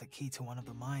entrusted me with a key to one of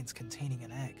the mines containing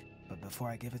an egg, but before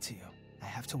I give it to you, I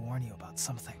have to warn you about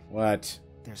something. What?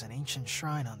 There's an ancient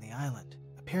shrine on the island.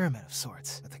 A pyramid of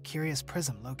sorts, with a curious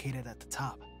prism located at the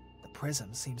top. The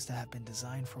prism seems to have been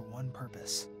designed for one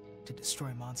purpose, to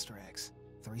destroy monster eggs.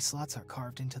 3 slots are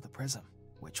carved into the prism,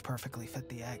 which perfectly fit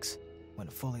the eggs. When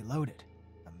fully loaded,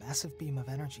 a massive beam of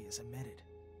energy is emitted,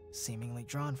 seemingly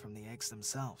drawn from the eggs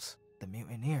themselves. The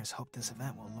mutineers hope this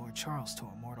event will lure Charles to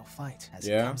a mortal fight, as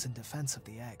he comes in defense of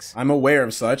the eggs. I'm aware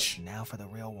of such. Now for the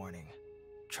real warning.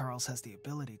 Charles has the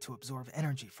ability to absorb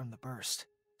energy from the burst,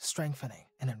 strengthening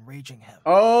and enraging him.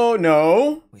 Oh,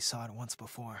 no. We saw it once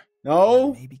before.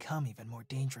 No. It may become even more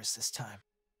dangerous this time.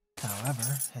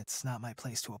 However, it's not my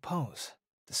place to oppose,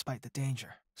 despite the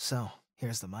danger. So,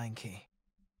 here's the mine key.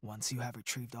 Once you have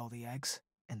retrieved all the eggs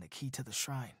and the key to the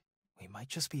shrine, we might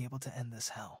just be able to end this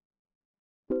hell.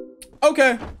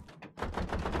 Okay.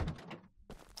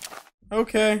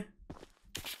 Okay.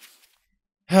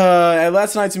 At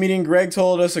last night's meeting, Greg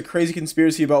told us a crazy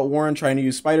conspiracy about Warren trying to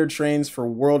use spider trains for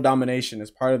world domination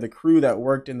as part of the crew that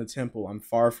worked in the temple. I'm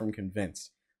far from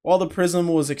convinced. While the prism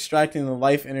was extracting the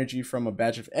life energy from a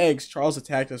batch of eggs, Charles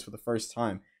attacked us for the first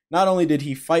time. Not only did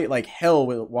he fight like hell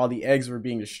while the eggs were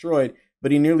being destroyed,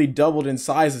 but he nearly doubled in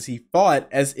size as he fought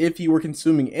as if he were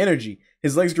consuming energy.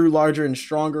 His legs grew larger and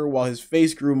stronger while his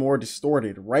face grew more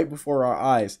distorted right before our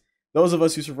eyes. Those of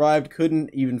us who survived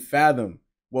couldn't even fathom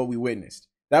what we witnessed.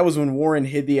 That was when Warren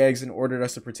hid the eggs and ordered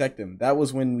us to protect them. That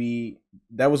was when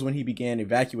he began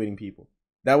evacuating people.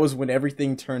 That was when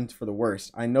everything turned for the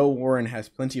worst. I know Warren has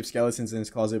plenty of skeletons in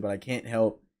his closet, but I can't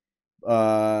help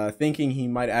thinking he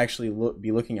might actually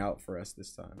be looking out for us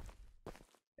this time.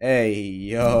 Hey,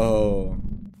 yo.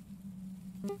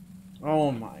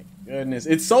 Oh my goodness.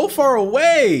 It's so far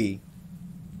away.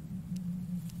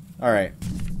 All right.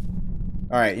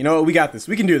 All right, you know what? We got this.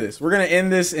 We can do this. We're going to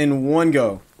end this in one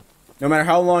go. No matter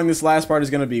how long this last part is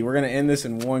going to be, we're going to end this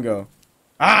in one go.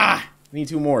 Ah! We need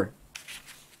 2 more.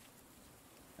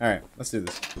 All right, let's do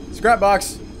this. Scrap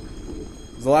box.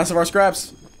 This is the last of our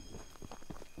scraps.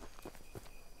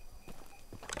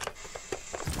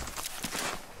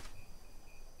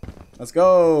 Let's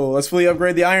go. Let's fully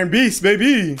upgrade the Iron Beast,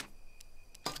 baby.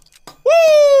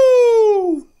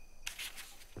 Woo!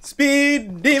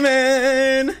 Speed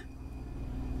Demon.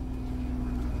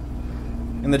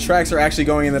 And the tracks are actually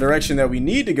going in the direction that we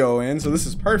need to go in, so this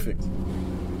is perfect.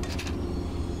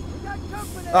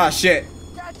 Ah, shit.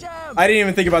 I didn't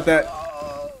even think about that.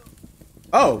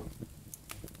 Oh.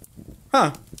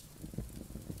 Huh.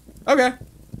 Okay.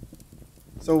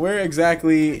 So where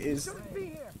exactly is...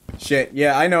 Shit.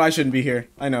 Yeah, I know I shouldn't be here.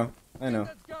 I know. I know.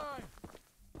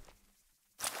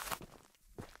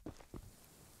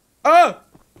 Oh!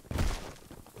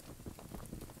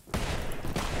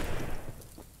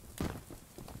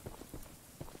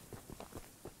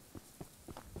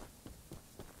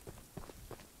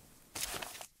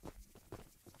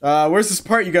 Where's this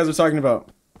part you guys are talking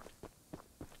about?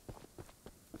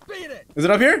 Is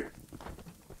it up here?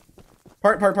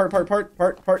 Part.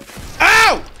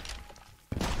 Ow!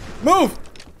 Move!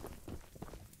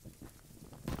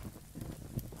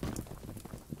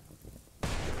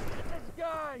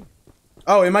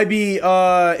 Oh, it might be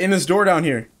in this door down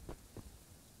here.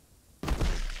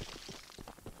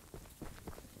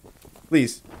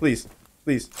 Please, please,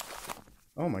 please.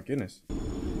 Oh my goodness.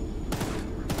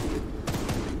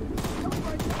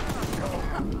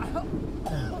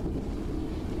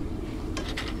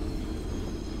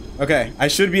 Okay, I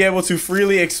should be able to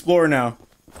freely explore now.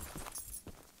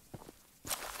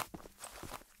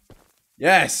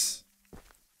 Yes!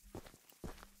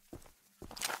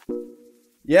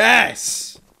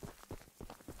 Yes!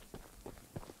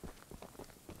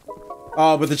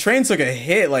 Oh, but the train took a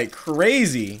hit like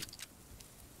crazy.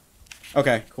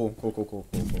 Okay, cool.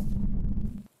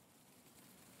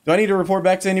 Do I need to report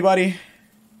back to anybody?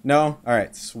 No?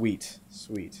 Alright, sweet.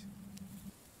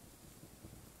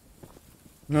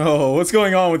 No, what's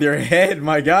going on with your head,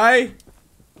 my guy?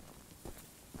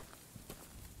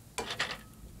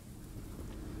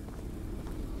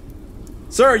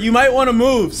 Sir, you might want to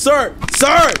move. Sir!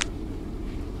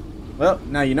 Well,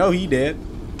 now you know he did.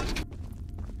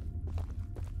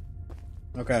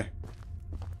 Okay.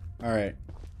 Alright.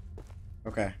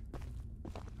 Okay.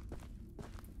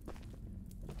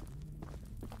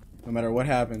 No matter what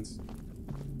happens,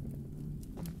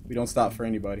 we don't stop for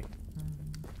anybody.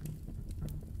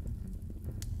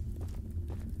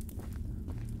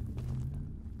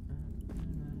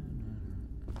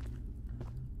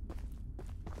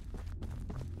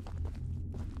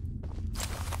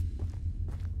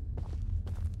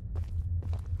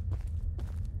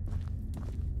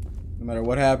 No matter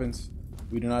what happens,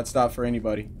 we do not stop for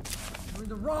anybody. You're in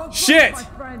the wrong shit! place,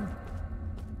 my friend.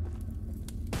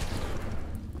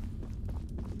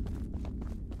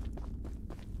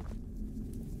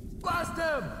 Blast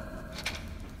him!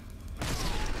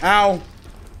 Ow!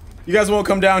 You guys won't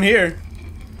come down here.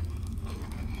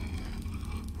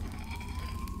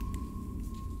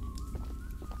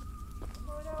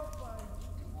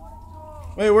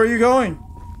 Wait, where are you going?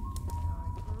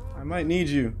 I might need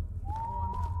you.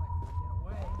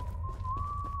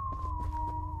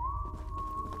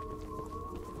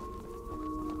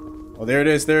 Oh, there it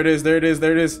is. Grab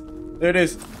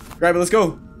it. Let's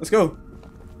go.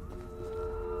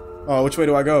 Oh, which way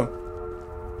do I go?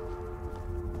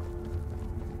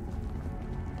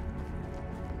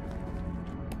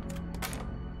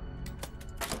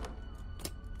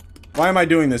 Why am I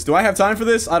doing this? Do I have time for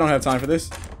this? I don't have time for this.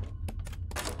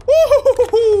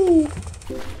 Woo-hoo-hoo-hoo-hoo!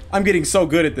 I'm getting so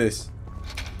good at this.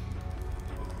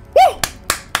 Woo!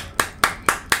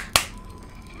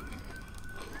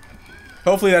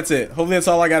 Hopefully that's it. Hopefully that's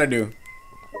all I gotta do.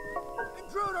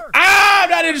 Intruder! Ah! I'm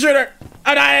not an intruder!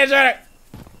 I'm not an intruder!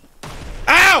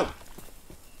 Ow!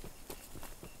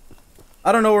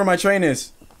 I don't know where my train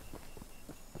is.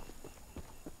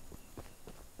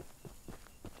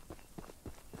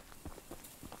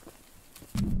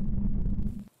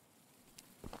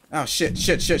 Oh shit,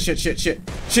 shit, shit, shit, shit, shit,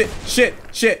 shit, shit,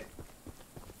 shit.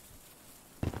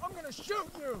 I'm gonna shoot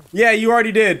you. Yeah, you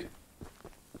already did.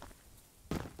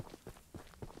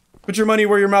 Put your money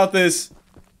where your mouth is.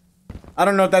 I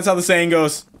don't know if that's how the saying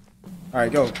goes.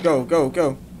 Alright, go, go, go,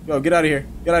 go. Go, get out of here.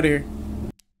 Get out of here.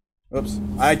 Oops.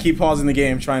 I keep pausing the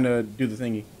game trying to do the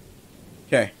thingy.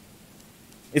 Okay.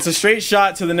 It's a straight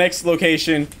shot to the next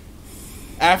location.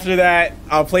 After that,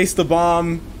 I'll place the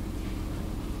bomb.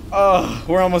 Oh,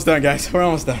 we're almost done, guys. We're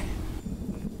almost done.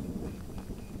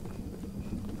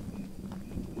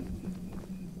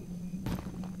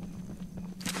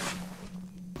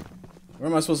 Where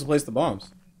am I supposed to place the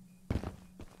bombs?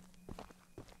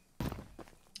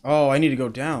 Oh, I need to go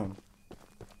down.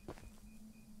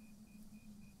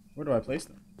 Where do I place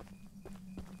them?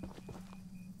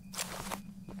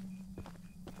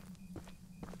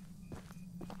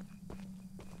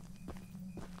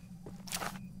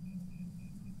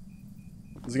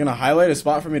 Is it gonna highlight a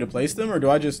spot for me to place them, or do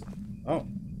I just... Oh.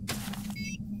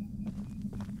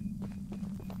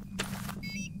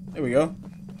 There we go.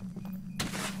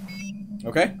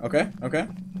 Okay, okay, okay.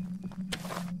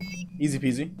 Easy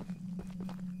peasy.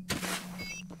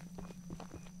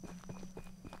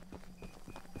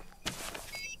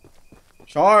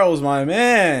 Charles, my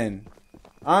man.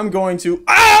 I'm going to...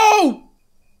 Ow!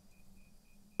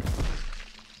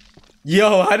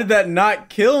 Yo, how did that not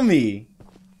kill me?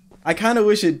 I kind of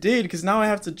wish it did, because now I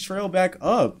have to trail back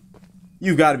up.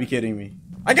 You gotta be kidding me.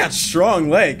 I got strong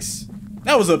legs.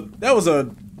 That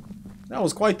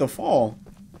was quite the fall.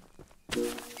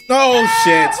 Oh,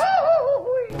 shit.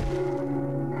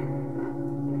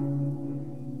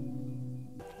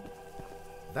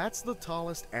 That's the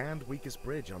tallest and weakest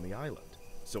bridge on the island.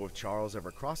 So if Charles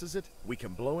ever crosses it, we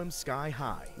can blow him sky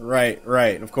high. Right,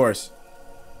 right, of course.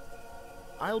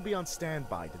 I'll be on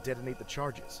standby to detonate the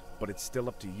charges, but it's still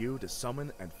up to you to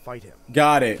summon and fight him.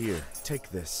 Got it. Here,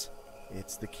 take this.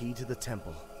 It's the key to the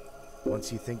temple.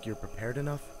 Once you think you're prepared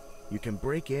enough, you can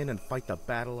break in and fight the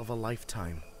battle of a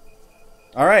lifetime.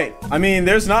 Alright, I mean,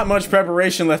 there's not much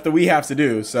preparation left that we have to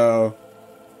do, so...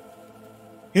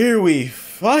 Here we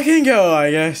fucking go, I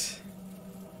guess.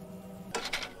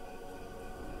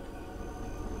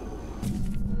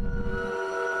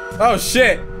 Oh,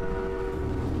 shit.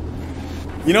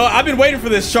 You know, I've been waiting for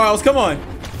this, Charles. Come on.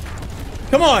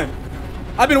 Come on.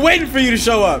 I've been waiting for you to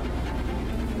show up.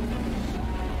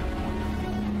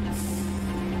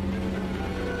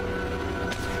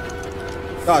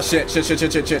 Oh, shit, shit, shit,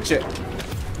 shit, shit, shit, shit.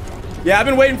 Yeah, I've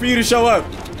been waiting for you to show up.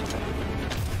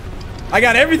 I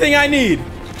got everything I need.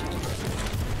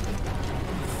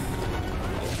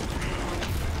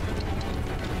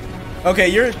 Okay,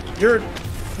 you're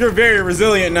very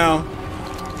resilient now.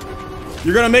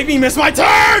 You're gonna make me miss my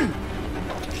turn!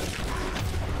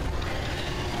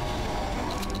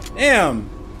 Damn.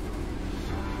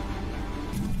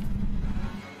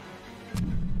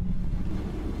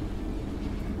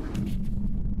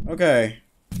 Okay.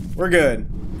 We're good.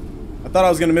 I thought I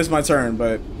was gonna miss my turn,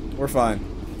 but we're fine.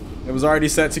 It was already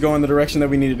set to go in the direction that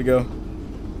we needed to go.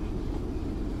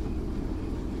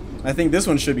 I think this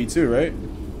one should be too, right?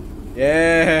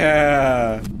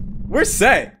 Yeah. We're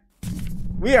set.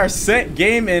 We are set,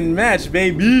 game and match,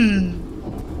 baby.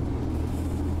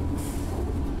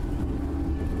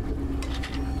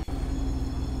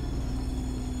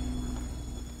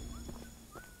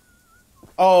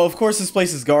 Oh, of course this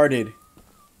place is guarded.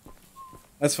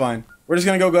 That's fine. We're just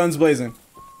gonna go guns blazing.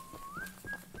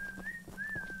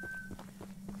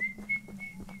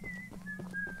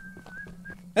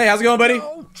 Hey, how's it going, buddy?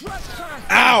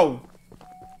 Ow!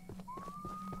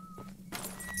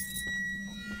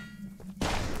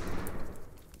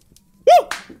 Woo!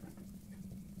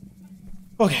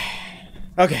 Okay.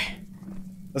 Okay.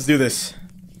 Let's do this.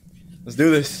 Let's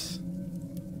do this.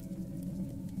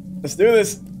 Let's do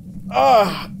this.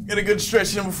 Ah, get a good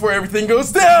stretch in before everything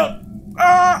goes down.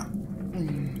 Ah!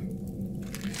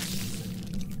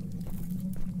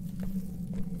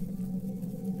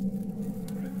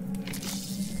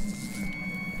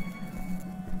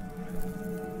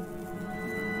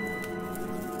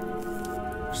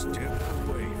 Step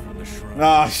away from the shrine.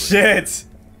 Oh shit!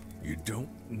 You don't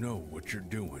know what you're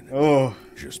doing. Oh.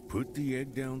 Just put the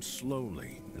egg down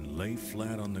slowly and lay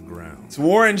flat on the ground. It's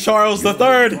Warren Charles You'll III.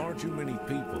 hurt far too many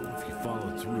people if you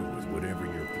follow through with whatever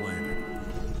you're planning.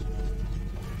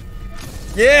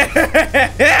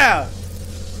 Yeah!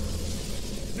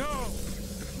 No!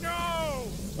 No!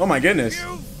 Oh my goodness.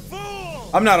 You fool!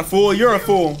 I'm not a fool, you're a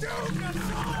fool.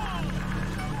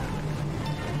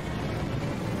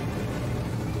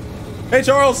 Hey,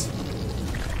 Charles!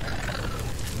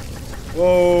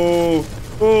 Whoa.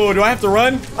 Oh, do I have to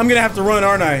run? I'm gonna have to run,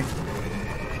 aren't I?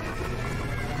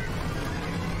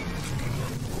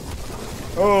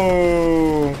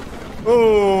 Oh.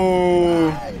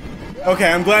 Oh. Okay,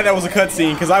 I'm glad that was a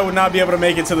cutscene, because I would not be able to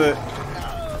make it to the...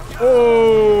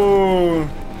 Oh.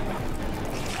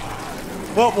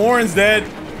 Well, Warren's dead.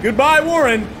 Goodbye,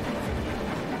 Warren.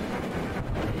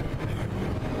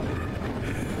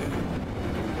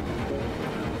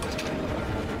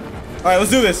 All right,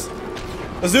 let's do this.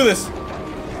 Let's do this.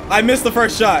 I missed the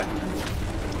first shot.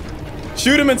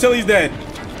 Shoot him until he's dead.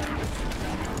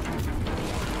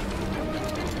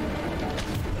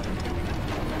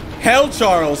 Hell,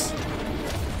 Charles.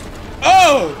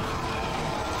 Oh!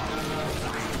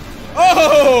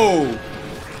 Oh!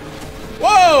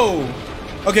 Whoa!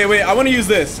 Okay, wait, I want to use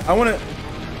this. I want to...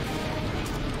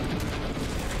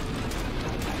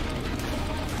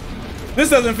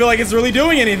 This doesn't feel like it's really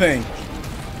doing anything.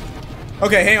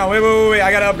 Okay, hang on. Wait.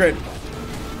 I gotta upgrade.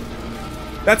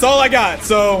 That's all I got,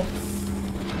 so...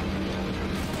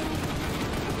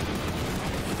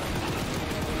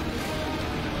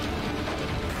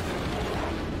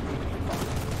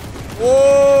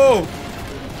 Whoa!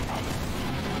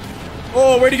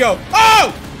 Oh, where'd he go?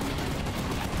 Oh!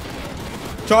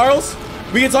 Charles?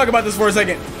 We can talk about this for a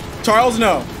second. Charles,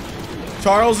 no.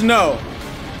 Charles, no.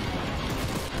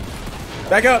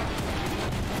 Back up.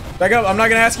 Back up. I'm not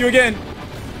gonna ask you again.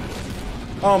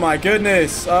 Oh my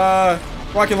goodness.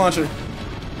 Rocket launcher.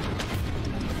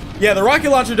 Yeah, the rocket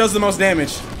launcher does the most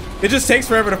damage. It just takes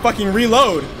forever to fucking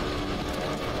reload.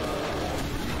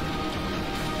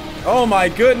 Oh my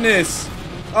goodness.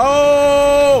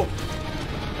 Oh!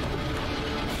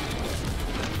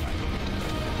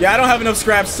 Yeah, I don't have enough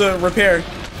scraps to repair.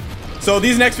 So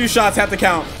these next few shots have to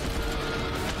count.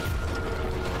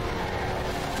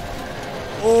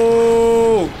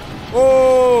 Oh!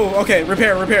 Oh! Okay,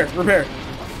 repair.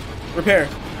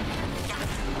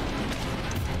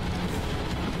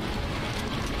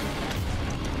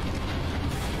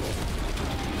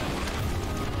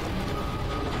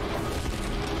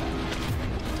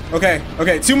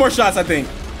 Okay, 2 more shots, I think.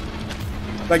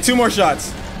 Like 2 more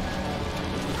shots.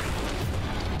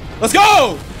 Let's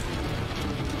go!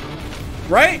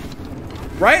 Right?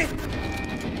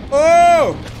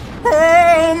 Oh!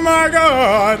 Oh my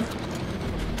god!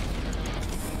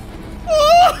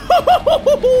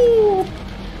 Oh!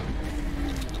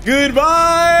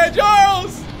 Goodbye,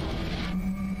 Charles!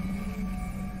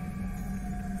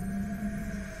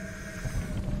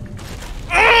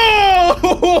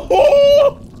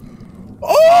 Oh!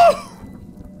 Oh!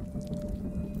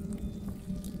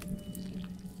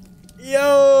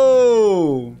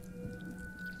 Yo!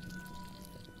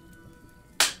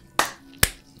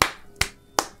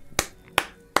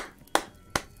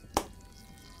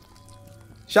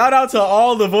 Shout out to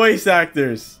all the voice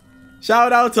actors.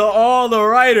 Shout out to all the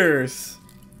writers.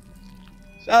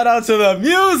 Shout out to the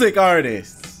music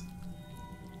artists.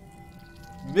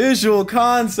 Visual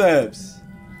concepts.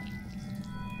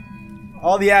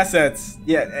 All the assets.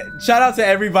 Yeah, shout out to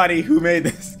everybody who made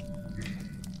this.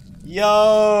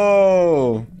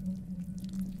 Yo.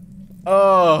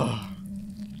 Oh.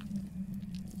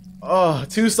 Oh,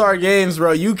 2-star games,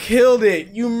 bro. You killed it.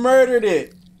 You murdered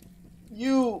it.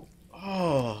 You...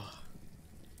 Oh.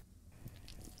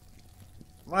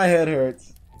 My head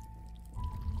hurts.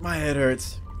 My head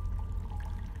hurts.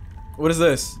 What is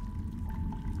this?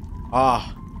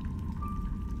 Ah.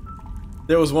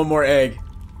 There was one more egg.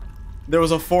 There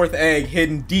was a 4th egg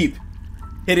hidden deep.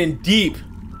 Hidden deep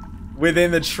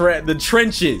within the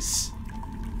trenches.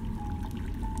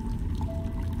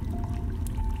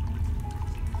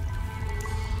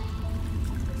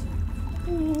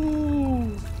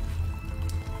 Ooh.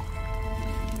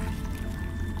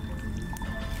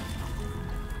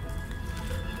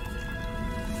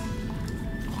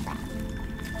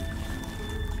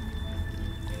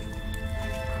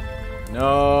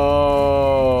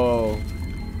 No.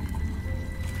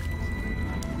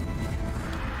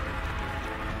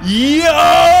 Yo!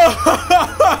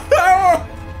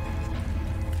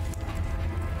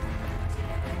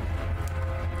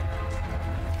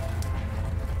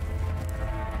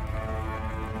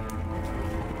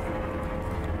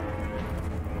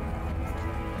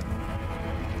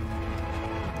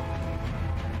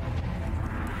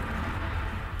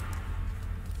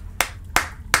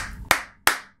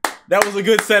 That was a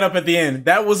good setup at the end.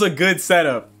 That was a good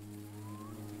setup.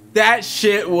 That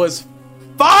shit was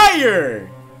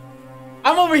fire.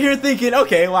 I'm over here thinking,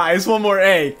 okay, wow, it's one more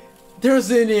egg.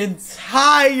 There's an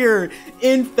entire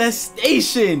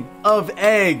infestation of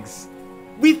eggs.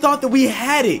 We thought that we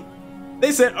had it.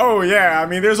 They said, oh yeah, I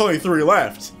mean, there's only 3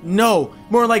 left. No,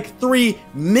 more like 3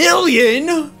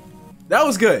 million. That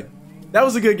was good. That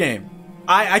was a good game.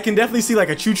 I can definitely see like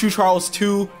a Choo-Choo Charles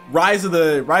 2, Rise of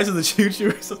the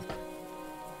Choo-Choo or something.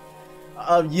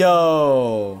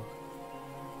 Yo.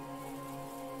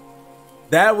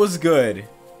 That was good.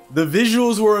 The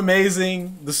visuals were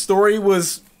amazing. The story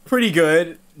was pretty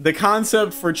good. The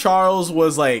concept for Charles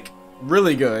was like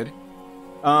really good.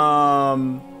 I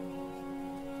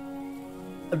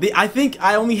think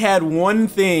I only had one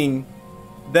thing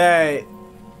that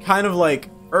kind of like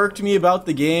irked me about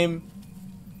the game,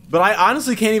 but I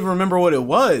honestly can't even remember what it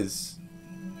was.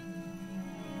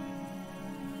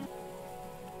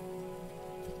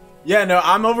 Yeah, no,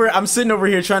 I'm sitting over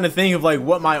here trying to think of like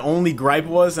what my only gripe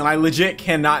was, and I legit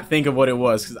cannot think of what it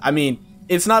was. 'Cause I mean,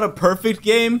 it's not a perfect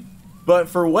game, but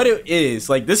for what it is,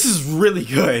 like, this is really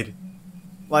good.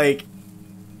 Like,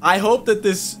 I hope that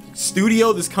this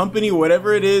studio, this company,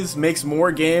 whatever it is, makes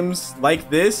more games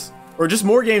like this, or just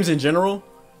more games in general,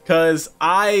 because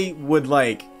I would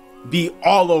like be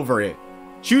all over it.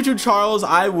 Choo-Choo Charles,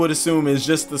 I would assume, is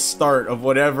just the start of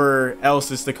whatever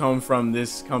else is to come from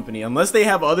this company. Unless they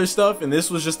have other stuff, and this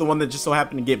was just the one that just so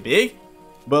happened to get big.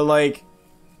 But, like...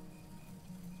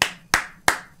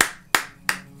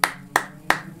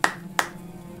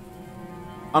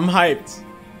 I'm hyped.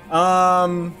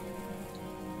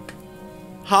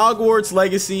 Hogwarts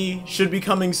Legacy should be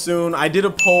coming soon. I did a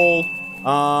poll.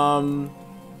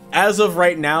 As of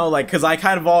right now, like, because I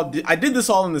kind of I did this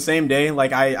all in the same day.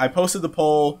 Like, I posted the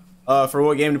poll for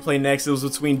what game to play next. It was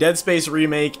between Dead Space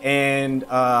Remake and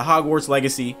Hogwarts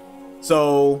Legacy.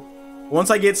 So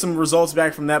once I get some results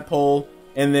back from that poll,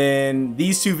 and then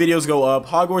these 2 videos go up,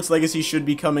 Hogwarts Legacy should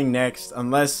be coming next,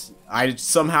 unless I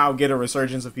somehow get a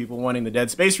resurgence of people wanting the Dead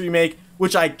Space Remake,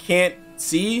 which I can't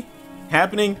see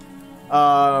happening.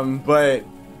 But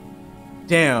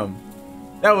damn.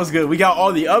 That was good. We got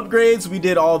all the upgrades, we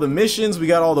did all the missions, we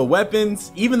got all the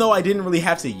weapons. Even though I didn't really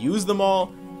have to use them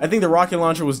all, I think the rocket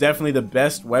launcher was definitely the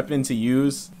best weapon to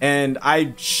use. And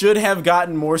I should have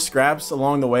gotten more scraps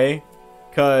along the way,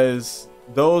 because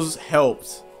those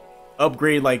helped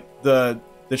upgrade like the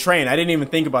train. I didn't even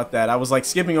think about that. I was like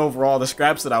skipping over all the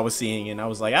scraps that I was seeing, and I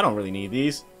was like, I don't really need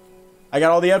these. I got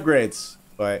all the upgrades,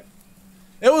 but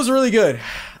it was really good.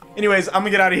 Anyways, I'm gonna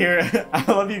get out of here. I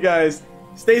love you guys.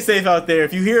 Stay safe out there.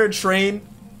 If you hear a train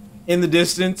in the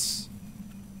distance,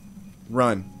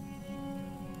 run.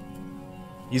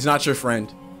 He's not your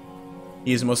friend.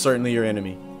 He is most certainly your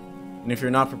enemy. And if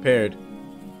you're not prepared,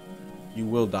 you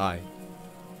will die.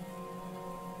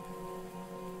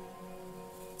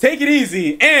 Take it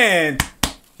easy, and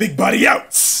Big Buddy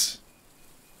out!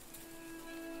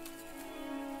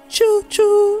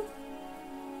 Choo-choo!